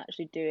we're not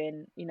actually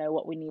doing,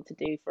 what we need to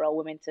do for our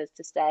women to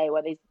stay,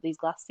 where these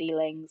glass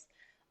ceilings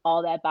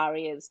are their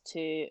barriers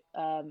to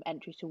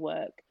entry to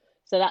work.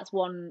 So that's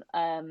one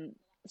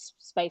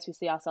space we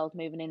see ourselves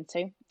moving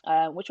into,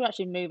 which we're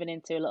actually moving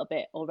into a little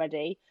bit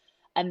already.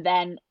 And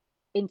then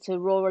into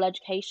rural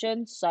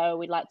education. So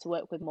we'd like to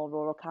work with more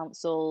rural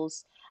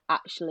councils,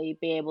 actually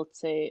be able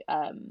to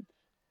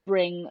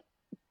bring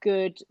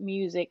good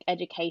music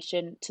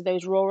education to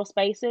those rural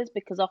spaces,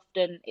 because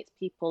often it's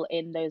people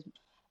in those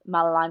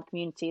malaligned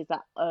communities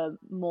that are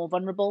more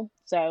vulnerable.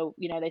 So,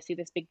 they see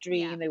this big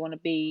Yeah. dream, they want to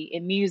be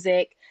in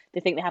music, they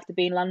think they have to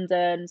be in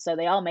London. So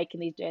they are making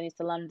these journeys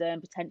to London,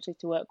 potentially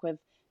to work with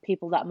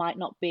people that might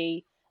not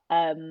be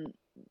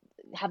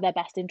have their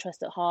best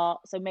interest at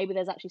heart. So maybe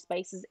there's actually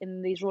spaces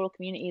in these rural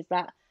communities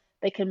that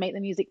they can make the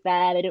music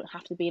there. They don't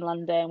have to be in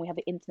London. We have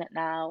the internet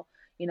now.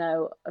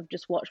 I've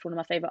just watched one of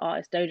my favorite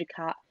artists, Doja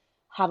Cat,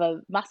 have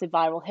a massive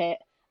viral hit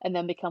and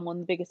then become one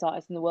of the biggest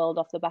artists in the world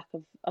off the back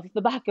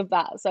of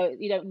that. So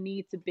you don't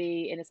need to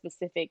be in a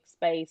specific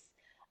space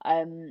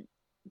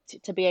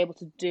to be able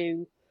to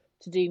do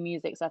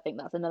music. So I think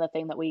that's another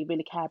thing that we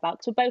really care about,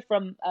 because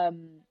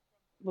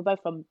we're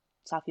both from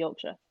South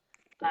Yorkshire.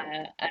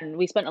 And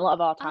we spent a lot of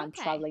our time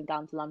Okay. traveling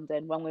down to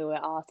London when we were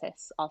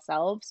artists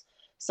ourselves.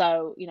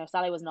 So,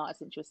 Sally was an artist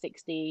since she was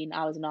 16.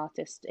 I was an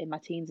artist in my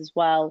teens as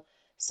well.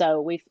 So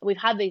we've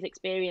had these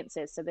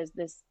experiences. So there's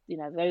this,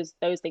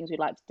 those things we'd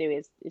like to do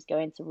is go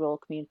into rural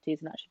communities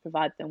and actually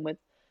provide them with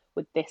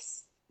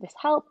this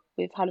help.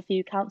 We've had a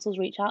few councils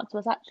reach out to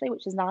us actually,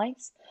 which is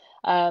nice.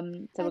 So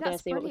we're going that's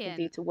to see what we can do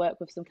brilliant. to work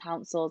with some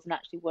councils and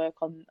actually work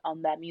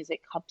on their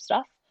music hub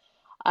stuff.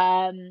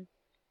 Um,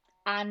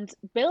 and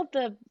build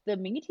the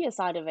media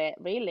side of it,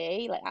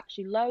 really, like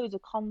actually loads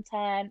of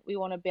content. We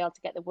want to be able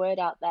to get the word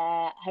out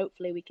there.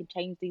 Hopefully we can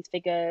change these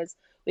figures.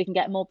 We can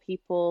get more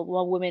people,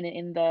 more women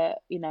in the,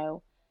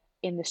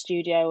 in the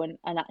studio, and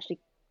actually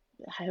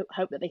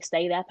hope that they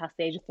stay there past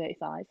the age of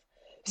 35.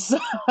 So,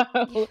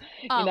 Oh,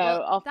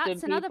 well, often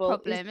that's another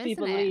problem, isn't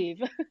people it? leave.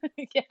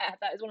 Yeah,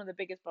 that is one of the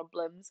biggest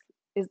problems,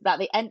 is that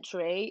the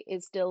entry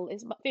is still,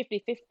 it's about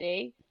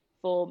 50-50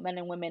 for men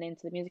and women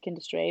into the music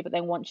industry, but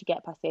then once you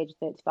get past the age of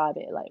 35,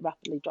 it like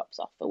rapidly drops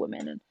off for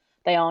women, and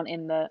they aren't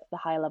in the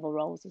higher level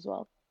roles as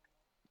well.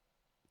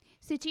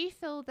 So do you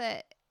feel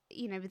that,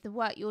 with the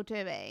work you're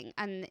doing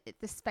and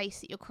the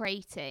space that you're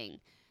creating,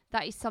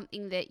 that is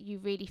something that you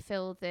really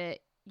feel that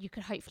you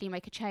could hopefully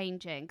make a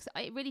change in? Because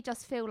it really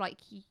does feel like,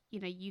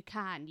 you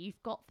can.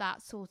 You've got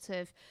that sort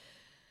of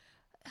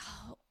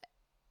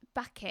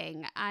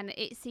backing, and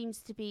it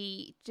seems to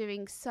be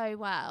doing so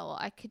well.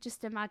 I could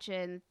just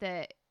imagine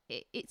that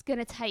it's going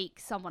to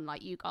take someone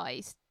like you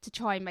guys to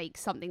try and make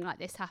something like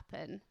this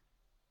happen.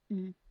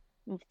 Mm.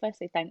 Well,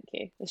 firstly, thank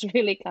you. It's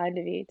really kind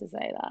of you to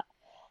say that.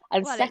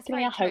 And Well, it's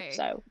secondly, very I hope true.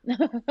 so.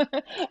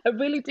 I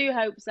really do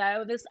hope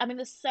so. There's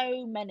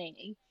so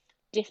many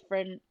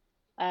different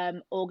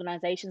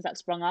organizations that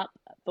sprung up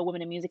for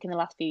women in music in the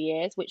last few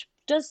years, which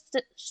does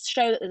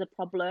show that there's a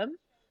problem.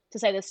 To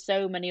say there's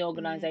so many Mm.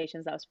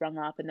 organizations that have sprung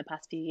up in the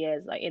past few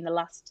years, like in the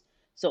last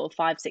sort of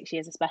 5-6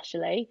 years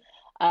especially.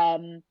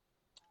 Um,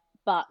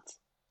 but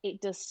it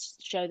does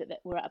show that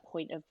we're at a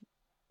point of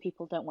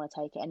people don't want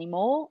to take it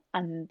anymore,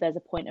 and there's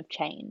a point of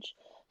change.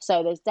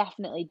 So there's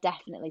definitely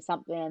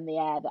something in the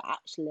air that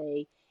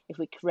actually, if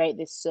we create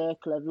this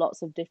circle of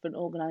lots of different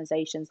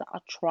organizations that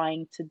are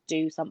trying to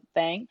do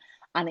something,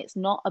 and it's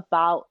not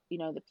about,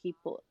 the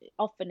people.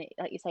 Often,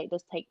 like you say, it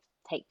does take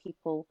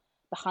people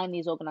behind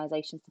these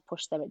organizations to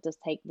push them. It does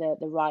take the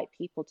right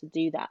people to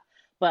do that.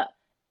 But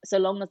so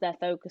long as they're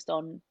focused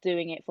on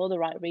doing it for the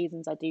right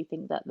reasons, I do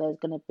think that there's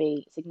going to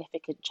be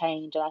significant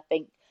change. And I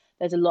think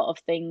there's a lot of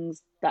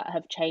things that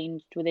have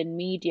changed within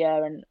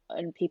media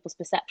and people's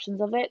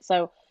perceptions of it.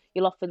 So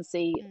you'll often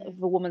see, if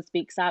Mm. a woman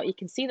speaks out, you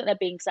can see that they're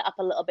being set up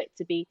a little bit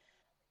to be,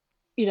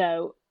 you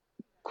know,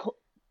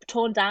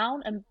 torn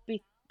down and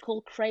be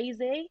called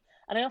crazy.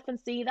 And I often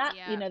see that,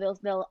 Yeah.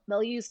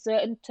 they'll use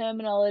certain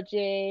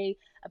terminology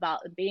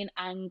about them being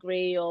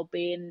angry or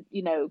being,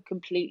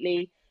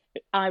 completely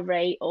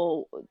irate,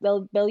 or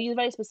they'll use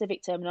very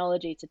specific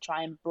terminology to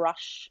try and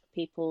brush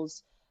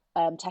people's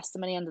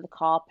testimony under the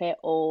carpet,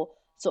 or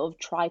sort of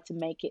try to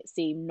make it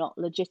seem not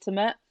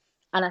legitimate.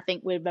 And I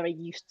think we're very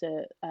used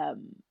to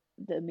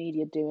the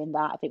media doing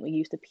that. I think we're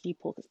used to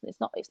people. It's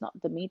not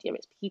the media,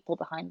 it's people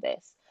behind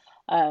this.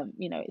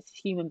 It's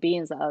human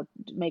beings that are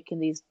making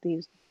these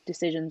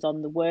decisions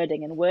on the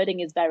wording, and wording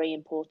is very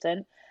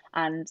important.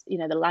 And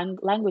the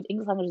language,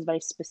 English language, is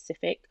very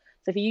specific.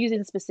 So if you're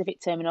using specific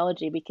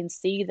terminology, we can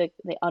see the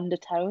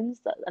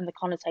undertones and the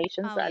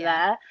connotations Oh, that are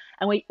yeah. there,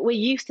 and we're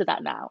used to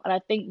that now. And I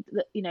think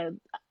that,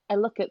 I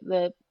look at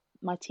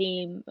my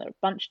team, a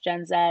bunch of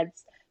Gen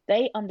Zs,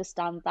 they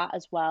understand that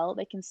as well.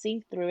 They can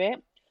see through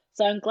it.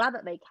 So I'm glad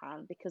that they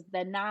can, because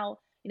they're now,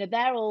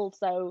 they're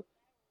also,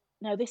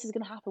 no, this is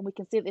going to happen. We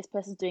can see that this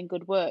person's doing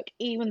good work,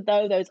 even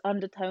though those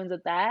undertones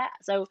are there.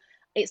 So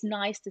it's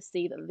nice to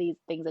see that these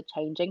things are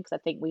changing, because I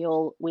think we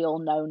all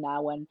know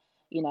now when,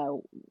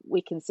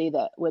 we can see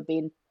that we're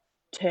being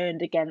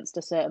turned against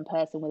a certain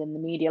person within the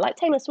media, like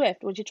Taylor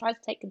Swift, when she tried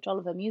to take control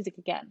of her music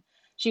again.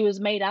 She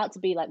was made out to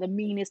be like the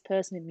meanest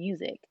person in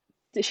music.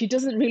 She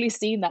doesn't really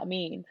seem that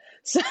mean.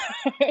 So,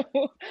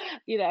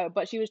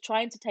 but she was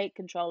trying to take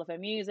control of her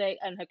music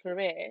and her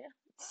career.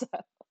 So,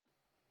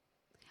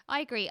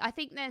 I agree. I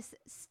think there's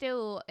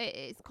still,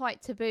 it's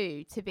quite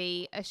taboo to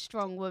be a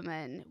strong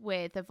woman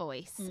with a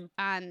voice. mm,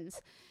 And,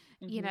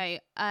 you mhm, know,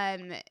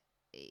 um,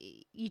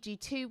 you do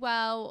too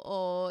well,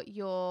 or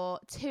you're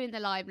too in the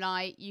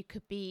limelight. You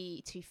could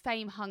be too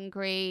fame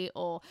hungry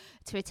or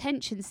too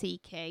attention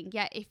seeking.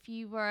 Yet if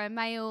you were a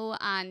male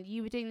and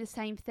you were doing the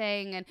same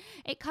thing, and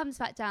it comes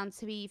back down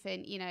to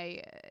even,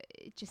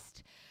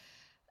 just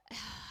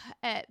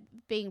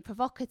being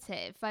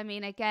provocative. I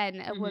mean, again,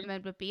 a mhm,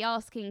 woman would be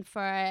asking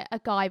for a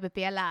guy would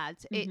be a lad.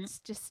 mhm, It's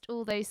just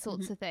all those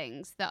sorts mhm. of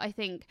things that I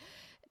think,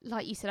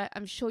 like you said,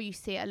 I'm sure you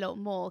see it a lot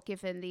more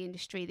given the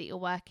industry that you're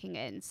working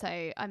in.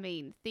 So, I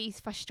mean, these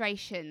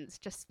frustrations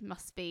just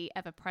must be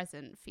ever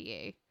present for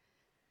you.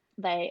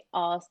 They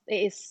are. It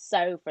is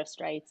so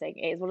frustrating.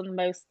 It is one of the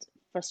most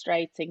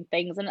frustrating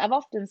things. And I've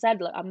often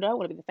said, look, I don't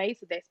want to be the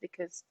face of this,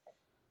 because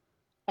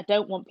I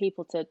don't want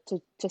people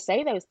to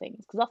say those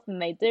things, because often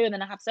they do. And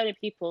then I have so many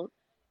people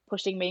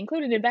pushing me,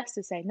 including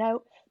investors, saying,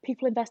 no,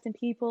 people invest in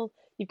people.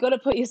 You've got to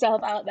put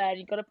yourself out there, and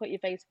you've got to put your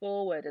face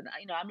forward. And,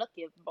 I'm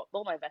lucky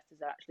all my investors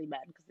are actually men,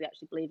 because they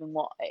actually believe in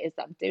what it is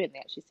that I'm doing. They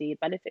actually see a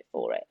benefit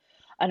for it.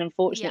 And Yeah.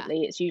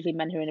 unfortunately, it's usually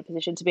men who are in a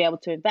position to be able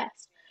to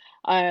invest.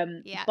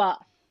 Yeah. But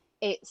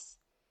it's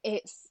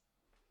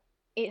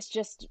it's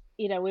just,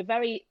 we're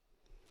very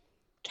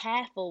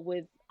careful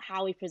with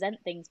how we present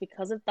things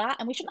because of that,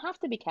 and we shouldn't have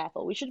to be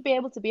careful. We should be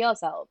able to be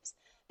ourselves.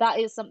 That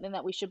is something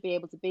that we should be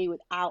able to be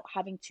without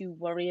having to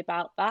worry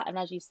about that. And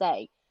as you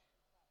say,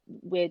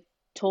 we're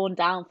torn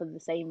down for the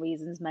same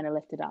reasons men are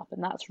lifted up,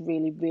 and that's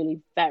really, really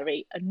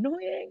very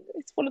annoying.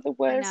 It's one of the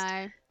worst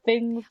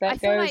things that I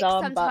feel goes like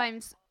on.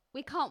 Sometimes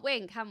we can't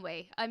win, can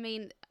we? I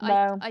mean,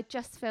 no. I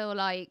just feel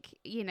like,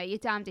 you're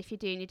damned if you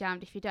do and you're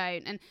damned if you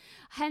don't. And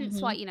hence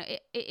why,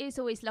 it is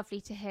always lovely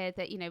to hear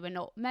that, we're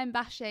not men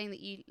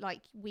bashing, that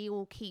we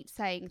all keep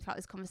saying throughout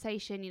this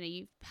conversation,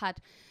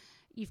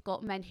 you've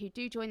got men who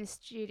do join the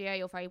studio,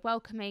 you're very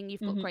welcoming,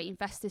 you've got great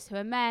investors who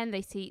are men,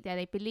 they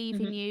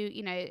believe in you.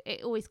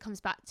 It always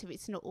comes back to,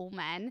 it's not all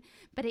men,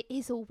 but it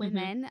is all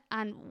women.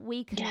 And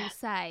we can all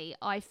say,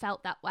 I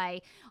felt that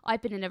way,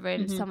 I've been in a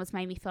room, someone's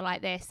made me feel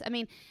like this. I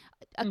mean,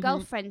 a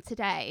girlfriend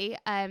today,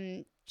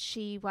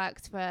 she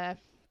works for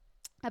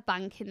a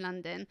bank in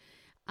London,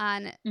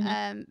 and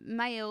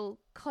male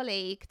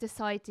colleague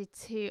decided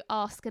to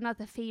ask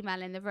another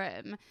female in the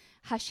room,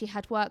 has she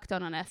had work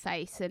done on her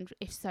face, and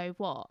if so,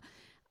 what?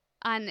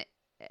 And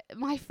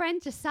my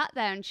friend just sat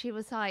there and she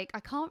was like,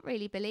 I can't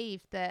really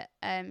believe that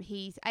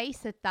he's A,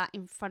 said that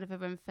in front of a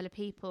room full of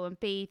people, and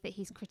B, that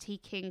he's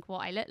critiquing what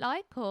I look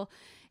like, or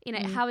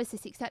how is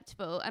this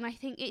acceptable? And I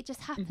think it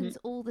just happens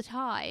all the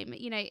time.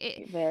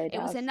 It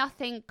was a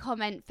nothing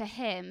comment for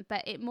him,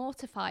 but it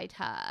mortified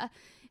her.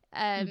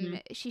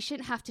 She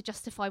shouldn't have to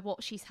justify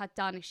what she's had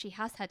done if she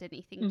has had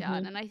anything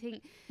done. And I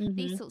think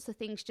these sorts of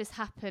things just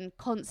happen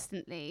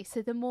constantly.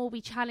 So the more we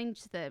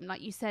challenge them,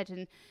 like you said,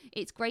 and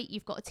it's great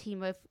you've got a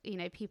team of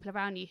people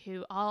around you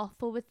who are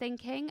forward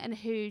thinking and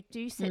who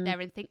do sit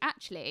there and think,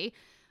 actually,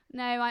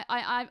 no,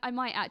 I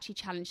might actually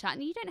challenge that.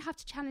 And you don't have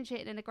to challenge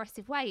it in an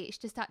aggressive way. It's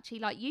just actually,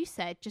 like you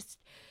said, just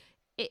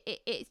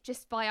it's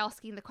just by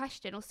asking the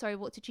question, or sorry,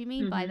 what did you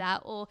mean by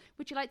that, or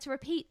would you like to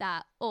repeat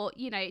that, or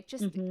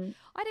just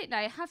I don't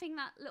know, having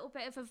that little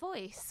bit of a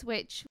voice,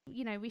 which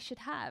we should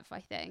have,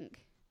 I think.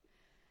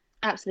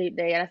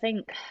 Absolutely. And I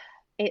think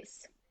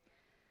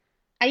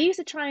I used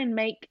to try and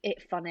make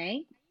it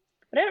funny,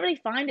 but I don't really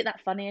find it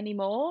that funny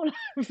anymore.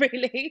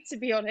 Really, to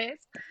be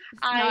honest.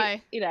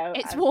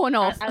 It's worn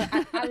off.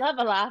 I love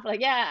a laugh,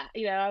 like,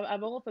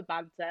 I'm all for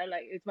banter,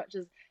 like, as much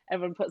as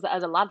everyone puts that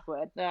as a lad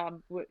word.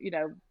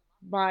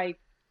 My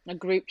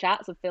group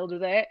chats are filled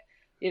with it.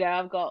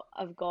 I've got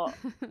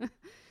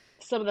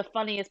some of the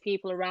funniest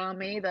people around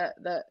me that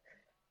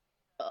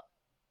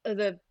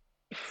they've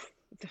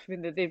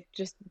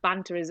just,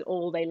 banter is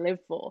all they live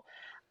for.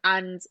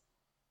 And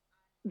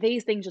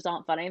these things just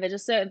aren't funny. There's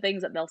just certain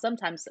things that they'll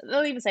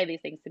even say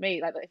these things to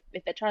me, like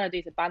if they're trying to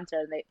do some banter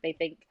and they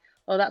think,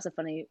 oh, that's a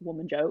funny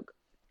woman joke.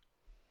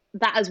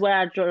 That is where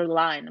I draw the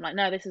line. I'm like,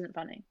 no, this isn't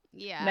funny.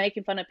 Yeah.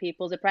 Making fun of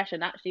people's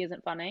oppression actually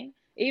isn't funny.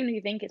 Even if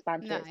you think it's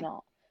banter, it's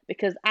not.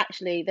 Because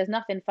actually, there's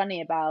nothing funny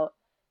about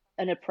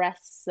an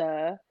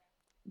oppressor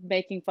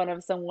making fun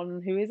of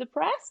someone who is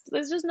oppressed.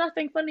 There's just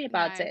nothing funny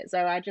about it. So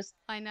I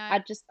know.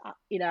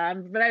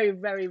 I'm very,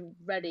 very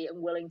ready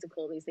and willing to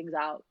call these things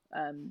out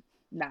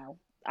now.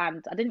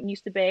 And I didn't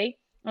used to be.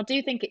 I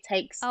do think it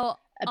takes a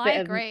bit I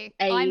agree.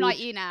 of age, I'm like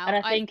you now. And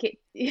I think it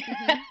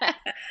I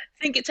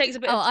think it takes a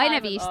bit of time. I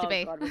never used to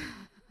be. God.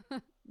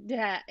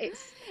 Yeah,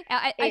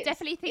 I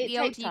definitely think the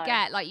older you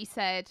get, like you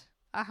said,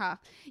 I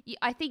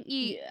think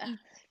you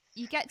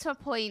get to a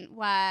point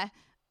where,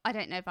 I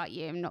don't know about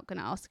you, I'm not going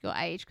to ask your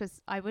age because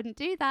I wouldn't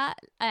do that.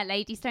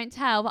 Ladies don't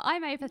tell, but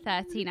I'm over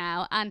 30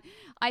 now. And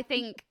I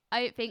think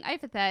being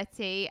over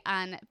 30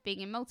 and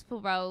being in multiple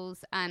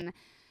roles and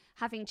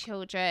having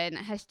children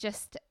has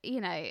just,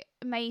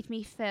 made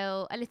me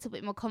feel a little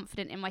bit more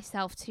confident in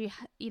myself to,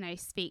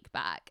 speak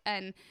back.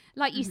 And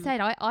like you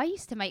said, I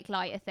used to make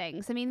lighter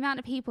things. I mean, the amount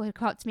of people who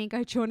come up to me and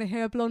go, do you want to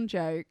hear a blonde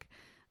joke?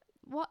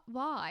 What?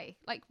 Why?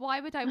 Like,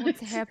 why would I want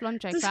to hear a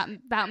blonde joke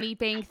about me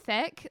being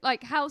thick?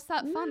 Like, how's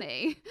that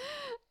funny?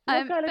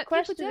 What kind of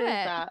question is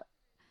that?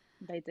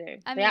 They do.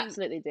 They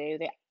absolutely do.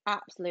 They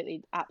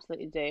absolutely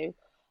do.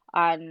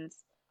 And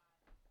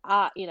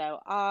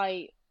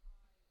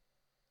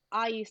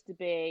I used to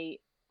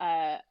be,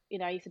 I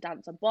used to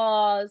dance on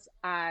bars,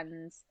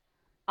 and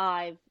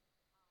I've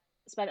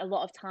spent a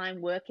lot of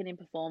time working in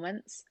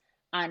performance,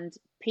 and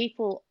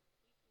people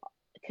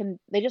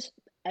they just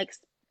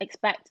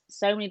expect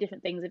so many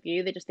different things of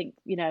you. They just think,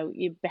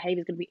 your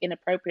behavior is going to be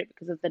inappropriate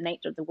because of the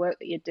nature of the work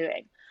that you're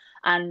doing.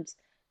 And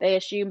they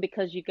assume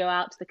because you go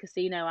out to the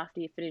casino after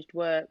you've finished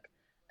work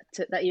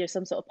that you're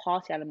some sort of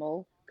party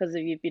animal because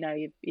you've been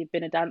a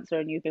dancer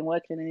and you've been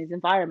working in these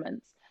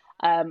environments.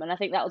 And I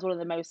think that was one of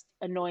the most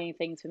annoying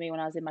things for me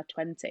when I was in my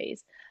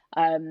 20s.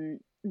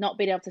 Not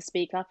being able to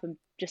speak up and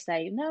just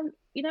say, no,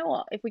 you know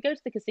what, if we go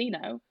to the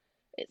casino,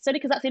 it's only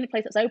because that's the only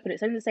place that's open.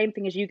 It's only the same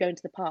thing as you going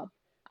to the pub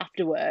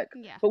after work.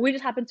 Yeah. But we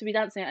just happen to be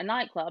dancing at a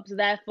nightclub, so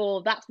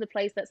therefore that's the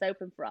place that's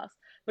open for us.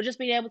 But just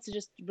being able to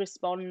just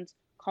respond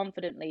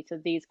confidently to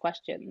these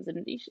questions,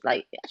 and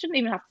I shouldn't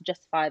even have to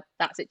justify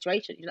that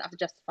situation. You don't have to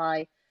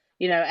justify,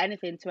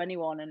 anything to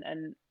anyone,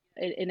 and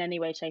in any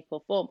way, shape,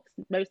 or form.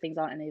 Most things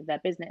aren't any of their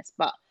business,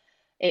 but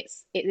it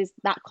is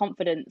that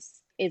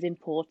confidence is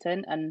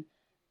important,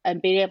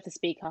 and being able to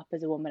speak up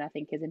as a woman, I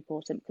think, is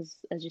important because,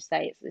 as you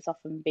say, it's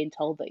often being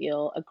told that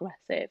you're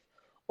aggressive,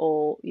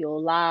 or you're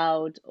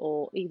loud,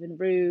 or even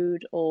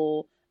rude,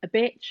 or a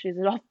bitch is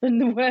often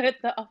the word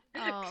that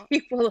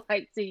people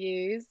like to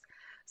use.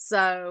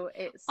 So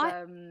it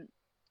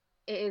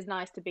is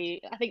nice to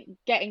be. I think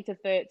getting to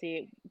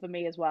 30 for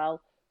me as well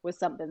was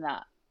something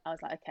that I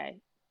was like, okay,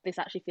 this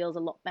actually feels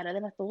a lot better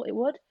than I thought it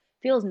would.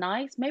 Feels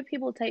nice. Maybe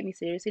people will take me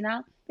seriously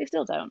now. They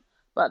still don't,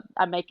 but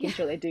I'm making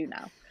sure they do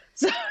now.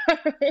 So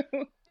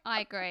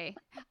I agree.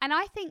 And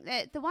I think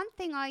that the one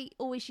thing I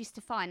always used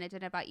to find, I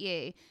don't know about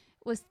you,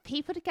 was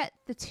people to get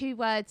the two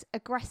words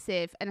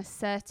aggressive and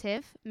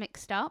assertive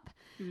mixed up.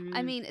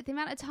 I mean, the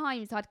amount of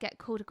times I'd get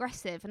called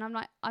aggressive and I'm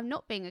like, I'm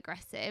not being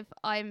aggressive,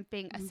 I'm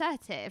being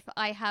assertive.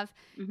 I have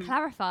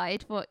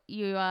clarified what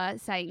you are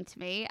saying to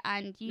me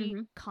and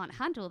you can't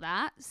handle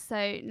that.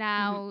 So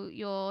now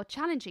you're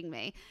challenging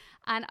me.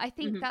 And I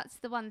think that's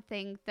the one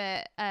thing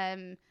that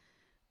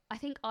I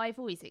think I've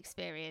always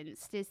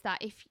experienced, is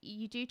that if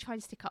you do try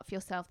and stick up for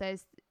yourself,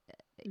 there's,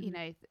 you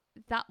know,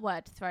 that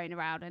word thrown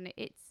around, and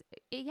it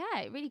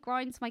really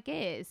grinds my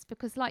gears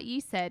because, like you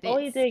said, all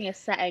you're doing is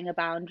setting a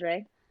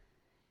boundary.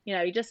 You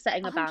know, you're just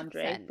setting a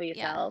boundary for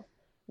yourself,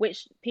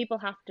 which people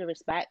have to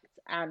respect.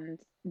 And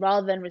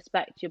rather than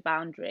respect your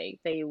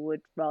boundary, they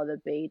would rather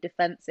be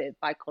defensive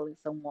by calling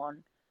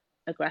someone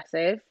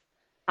aggressive.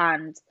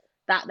 And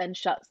that then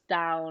shuts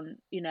down,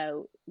 you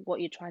know,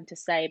 what you're trying to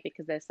say,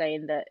 because they're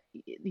saying that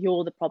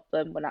you're the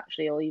problem when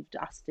actually all you've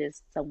asked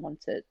is someone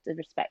to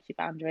respect your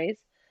boundaries.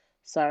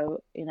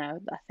 So, you know,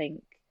 I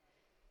think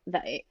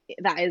that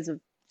that is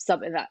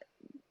something that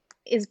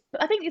is,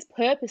 I think, is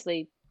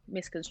purposely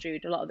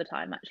misconstrued a lot of the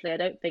time. Actually, I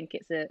don't think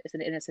it's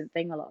an innocent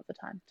thing a lot of the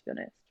time, to be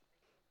honest.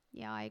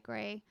 Yeah, I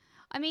agree.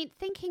 I mean,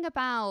 thinking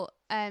about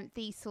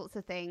these sorts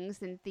of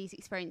things and these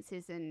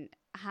experiences and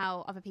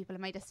how other people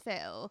have made us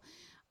feel,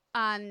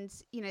 and,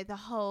 you know, the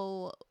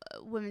whole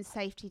women's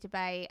safety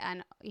debate,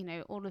 and, you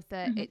know, all of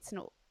the it's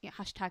not, you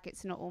know, hashtag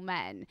it's not all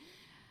men.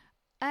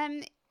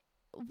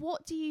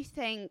 What do you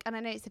think, and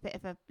I know it's a bit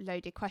of a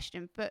loaded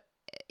question, but,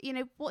 you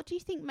know, what do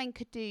you think men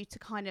could do to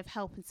kind of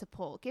help and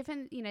support,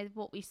 given, you know,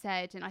 what we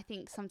said? And I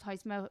think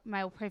sometimes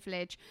male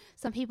privilege,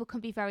 some people can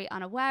be very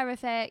unaware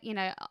of it. You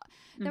know,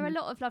 there are a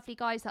lot of lovely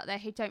guys out there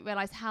who don't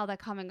realise how they're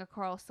coming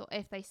across, or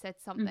if they said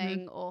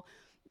something, or,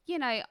 you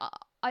know,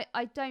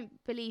 I don't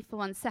believe for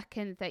one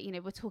second that, you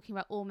know, we're talking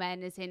about all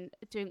men as in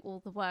doing all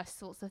the worst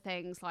sorts of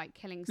things like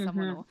killing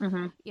someone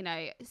or, you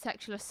know,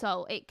 sexual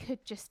assault. It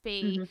could just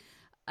be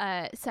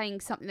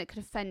saying something that could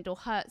offend or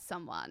hurt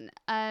someone.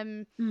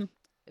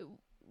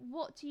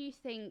 What do you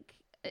think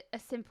a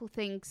simple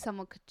thing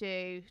someone could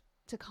do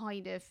to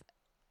kind of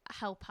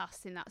help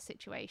us in that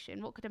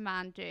situation? What could a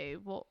man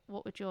do? What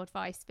would your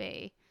advice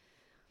be?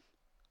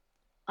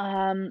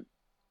 I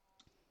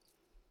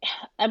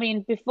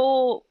mean,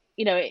 before,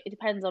 you know, it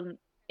depends on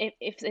if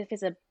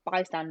it's a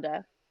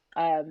bystander.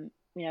 You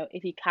know,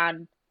 if you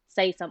can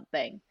say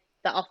something,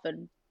 that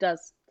often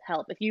does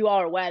help. If you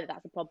are aware that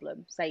that's a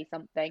problem, say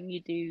something.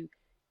 You do.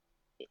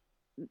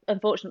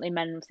 Unfortunately,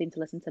 men seem to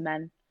listen to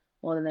men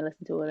more than they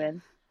listen to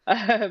women.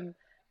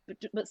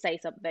 But say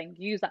something.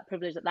 Use that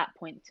privilege at that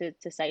point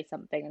to say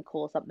something and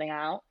call something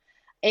out.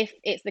 If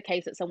it's the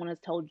case that someone has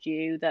told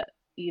you that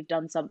you've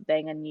done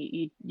something and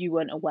you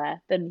weren't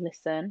aware, then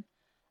listen.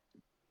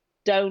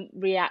 Don't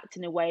react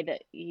in a way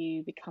that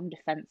you become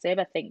defensive.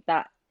 I think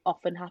that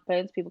often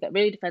happens. People get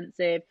really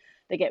defensive,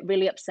 they get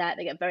really upset,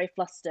 they get very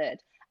flustered,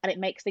 and it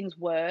makes things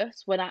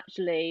worse when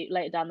actually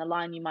later down the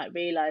line you might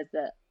realise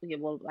that, yeah,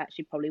 well,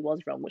 actually probably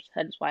was wrong, which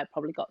hence why I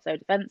probably got so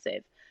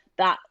defensive.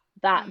 That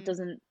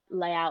doesn't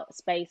lay out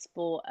space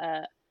for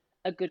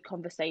a good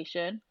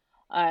conversation.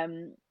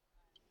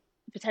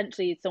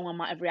 Potentially someone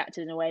might have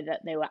reacted in a way that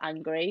they were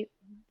angry.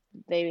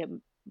 They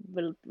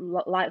were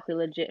likely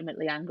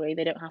legitimately angry.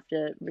 They don't have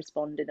to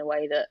respond in a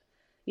way that,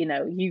 you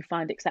know, you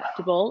find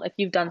acceptable. If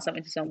you've done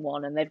something to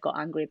someone and they've got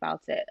angry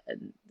about it,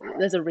 and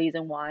there's a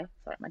reason why.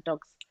 Sorry, my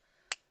dog's,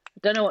 I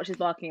don't know what she's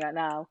barking at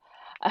now.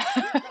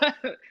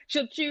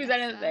 She'll choose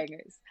anything.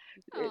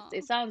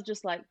 It sounds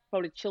just like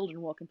probably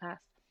children walking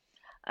past.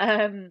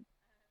 And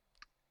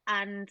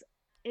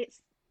it's,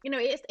 you know,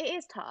 it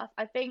is tough.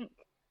 I think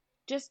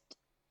just,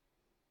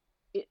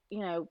 you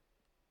know,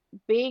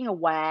 being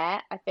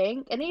aware, I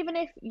think, and even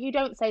if you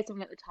don't say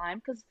something at the time,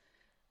 because,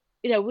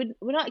 you know, we're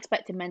not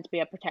expecting men to be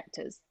our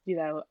protectors, you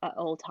know, at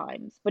all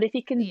times. But if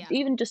you can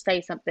even just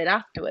say something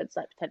afterwards,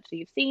 like potentially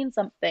you've seen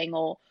something,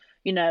 or,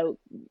 you know,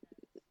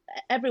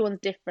 everyone's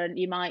different.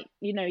 You might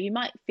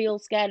feel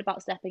scared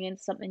about stepping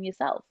into something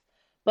yourself.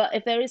 But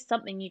if there is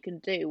something you can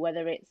do,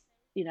 whether it's,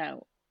 you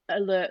know,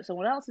 alert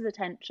someone else's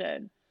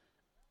attention,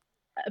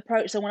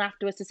 approach someone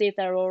afterwards to see if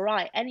they're all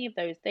right, any of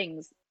those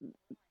things,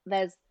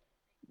 there's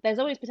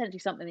always potentially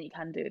something that you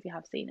can do if you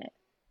have seen it.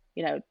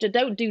 You know,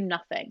 don't do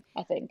nothing,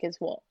 I think, is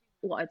what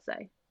I'd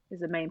say is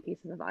the main piece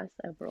of advice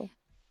overall.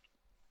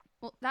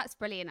 Well, that's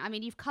brilliant. I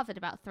mean, you've covered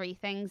about 3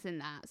 things in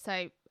that.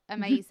 So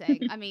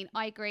amazing. I mean,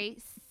 I agree.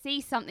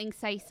 See something,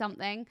 say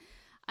something.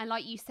 And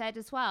like you said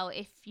as well,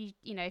 if you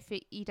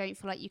don't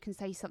feel like you can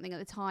say something at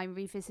the time,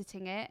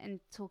 revisiting it and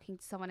talking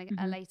to someone at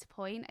a later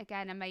point.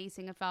 Again,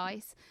 amazing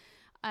advice.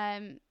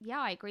 Yeah,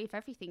 I agree with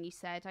everything you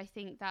said. I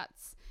think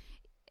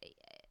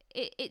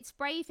it's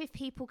brave if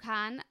people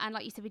can, and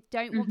like you said, we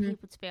don't want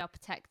people to be our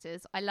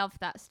protectors. I love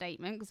that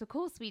statement, because of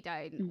course we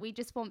don't. We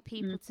just want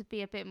people to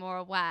be a bit more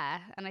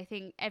aware, and I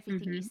think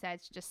everything you said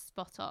is just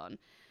spot on.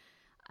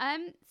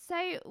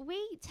 So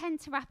we tend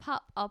to wrap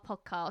up our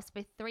podcast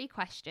with 3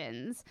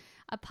 questions: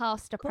 a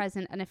past, a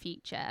present, and a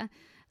future.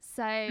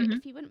 So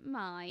if you wouldn't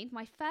mind,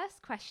 my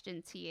first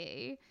question to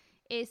you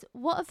is,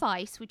 what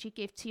advice would you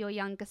give to your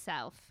younger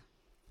self?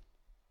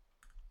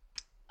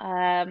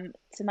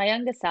 To my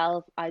younger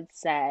self, I'd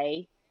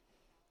say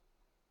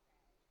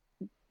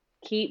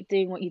keep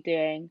doing what you're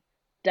doing.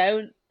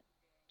 Don't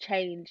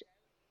change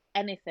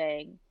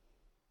anything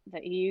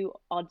that you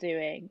are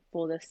doing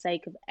for the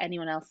sake of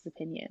anyone else's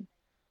opinion.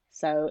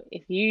 So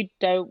if you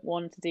don't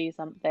want to do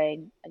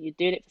something and you're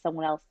doing it for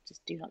someone else,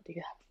 just do not do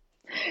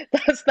that.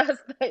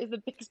 That is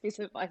the biggest piece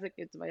of advice I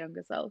give to my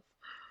younger self.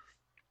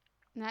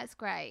 That's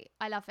great.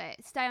 I love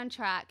it. Stay on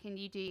track and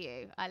you do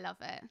you. I love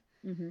it.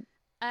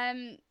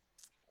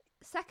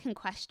 Second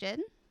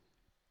question: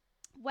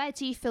 where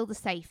do you feel the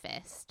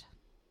safest?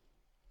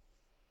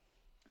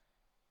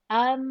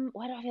 Where do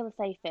I feel the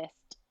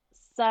safest?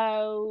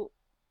 So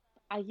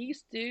I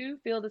used to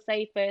feel the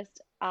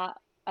safest at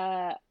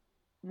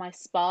my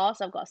spa.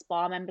 So I've got a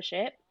spa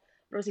membership,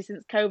 but obviously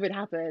since COVID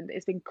happened,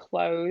 it's been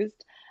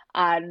closed,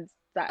 and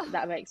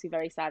that makes me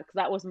very sad, because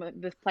that was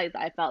the place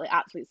that I felt the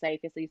absolute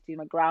safest. I used to do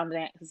my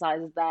grounding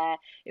exercises there.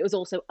 It was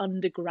also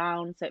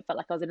underground, so it felt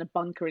like I was in a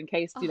bunker in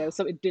case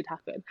something did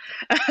happen.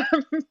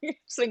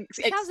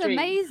 Sounds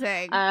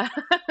amazing. Yeah,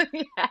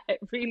 it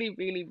really,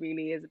 really,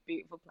 really is a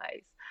beautiful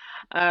place.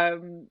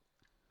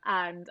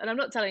 And I'm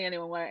not telling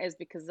anyone where it is,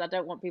 because I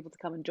don't want people to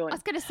come and join. I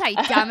was going to say,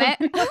 damn it.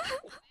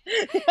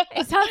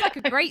 It sounds like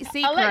a great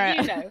secret. I'll let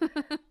you know.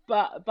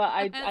 But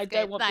I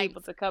don't want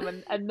people to come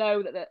and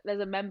know that there's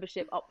a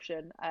membership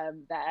option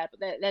there. But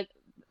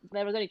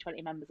there was only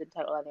 20 members in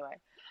total anyway.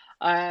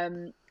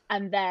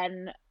 And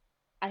then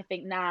I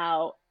think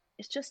now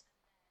it's just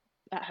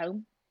at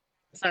home.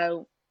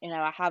 So,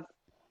 I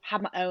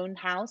have my own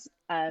house.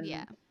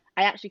 I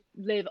actually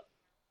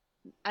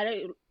I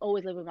don't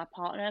always live with my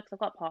partner, because I've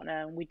got a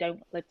partner and we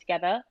don't live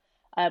together,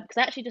 because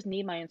I actually just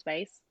need my own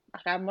space.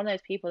 Like, I'm one of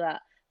those people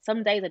that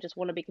some days I just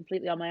want to be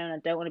completely on my own. I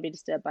don't want to be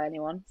disturbed by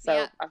anyone.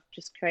 So I've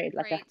just created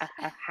like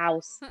a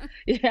house.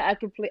 I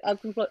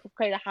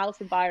create a house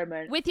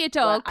environment with your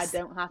dogs. I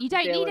don't have. You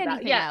don't need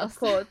anything else. Of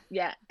course.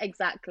 Yeah,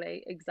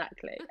 exactly.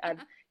 And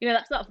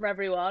that's not for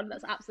everyone.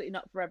 That's absolutely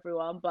not for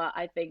everyone. But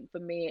I think for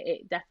me,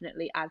 it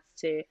definitely adds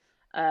to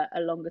a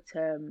longer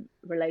term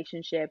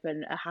relationship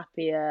and a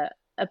happier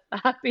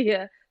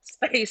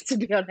space, to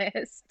be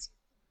honest.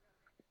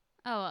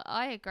 Oh,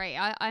 I agree.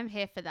 I'm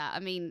here for that. I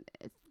mean,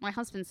 my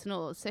husband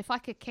snores, so if I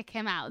could kick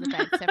him out of the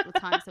bed several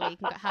times a week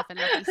and have a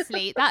lovely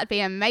sleep, that'd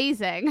be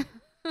amazing.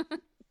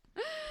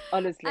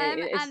 Honestly,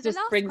 it just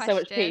brings so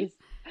much peace.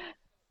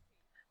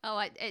 Oh,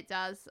 it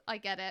does. I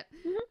get it.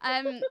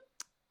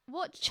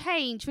 What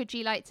change would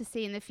you like to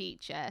see in the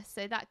future?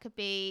 So that could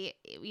be,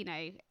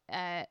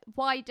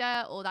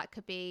 wider, or that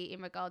could be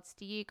in regards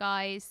to you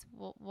guys.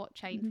 What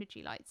change would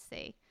you like to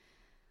see?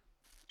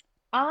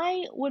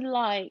 I would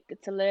like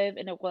to live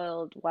in a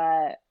world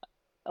where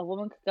a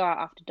woman could go out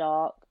after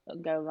dark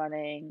and go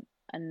running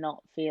and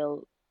not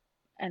feel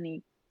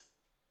any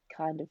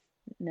kind of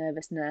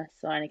nervousness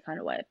or any kind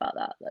of way about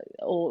that,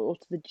 or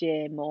to the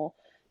gym or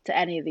to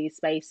any of these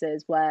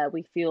spaces where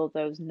we feel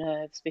those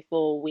nerves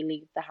before we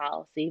leave the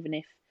house, even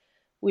if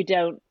we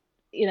don't,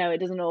 it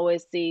doesn't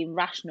always seem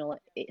rational.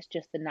 It's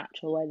just the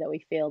natural way that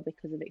we feel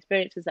because of the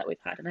experiences that we've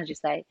had. And as you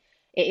say,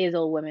 it is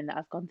all women that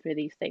have gone through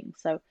these things.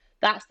 So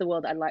that's the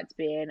world that I'd like to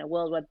be in, a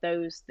world where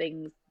those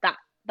things, that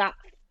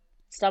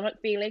stomach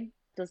feeling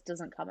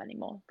doesn't come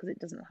anymore, because it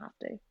doesn't have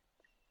to.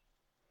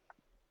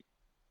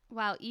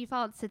 Well, you've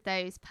answered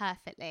those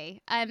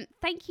perfectly.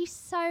 Thank you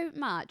so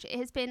much. It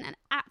has been an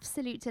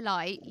absolute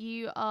delight.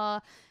 You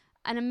are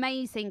an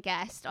amazing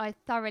guest. I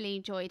thoroughly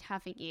enjoyed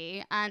having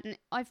you, and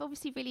I've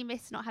obviously really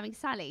missed not having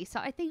Sally. So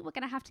I think we're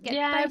going to have to get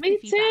both of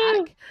you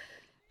back.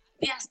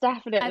 Yes,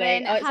 definitely. And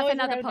then have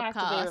another podcast. Nice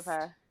to be with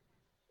her.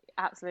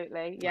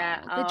 Absolutely,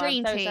 yeah. The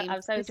dream team.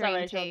 I'm so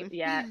sorry.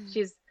 Yeah,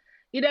 she's.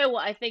 You know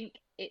what? I think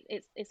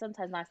it's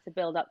sometimes nice to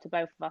build up to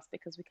both of us,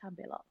 because we can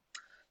be a lot.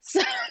 So...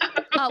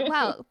 Oh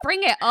well,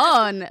 bring it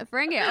on!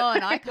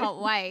 I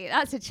can't wait.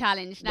 That's a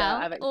challenge now.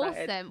 No, I'm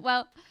excited. Awesome.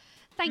 Well,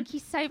 thank you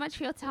so much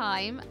for your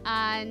time,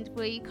 and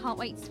we can't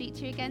wait to speak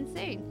to you again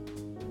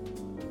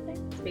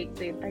soon. Speak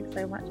soon. Thanks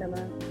so much,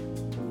 Emma.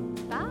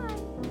 Bye.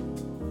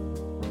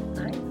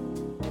 Bye.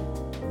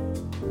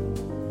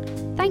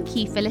 Thank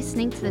you for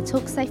listening to the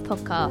TalkSafe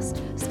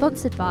podcast,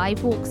 sponsored by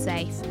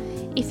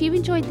WalkSafe. If you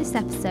enjoyed this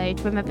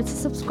episode, remember to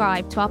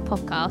subscribe to our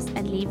podcast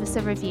and leave us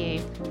a review.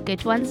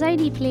 Good ones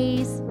only,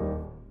 please.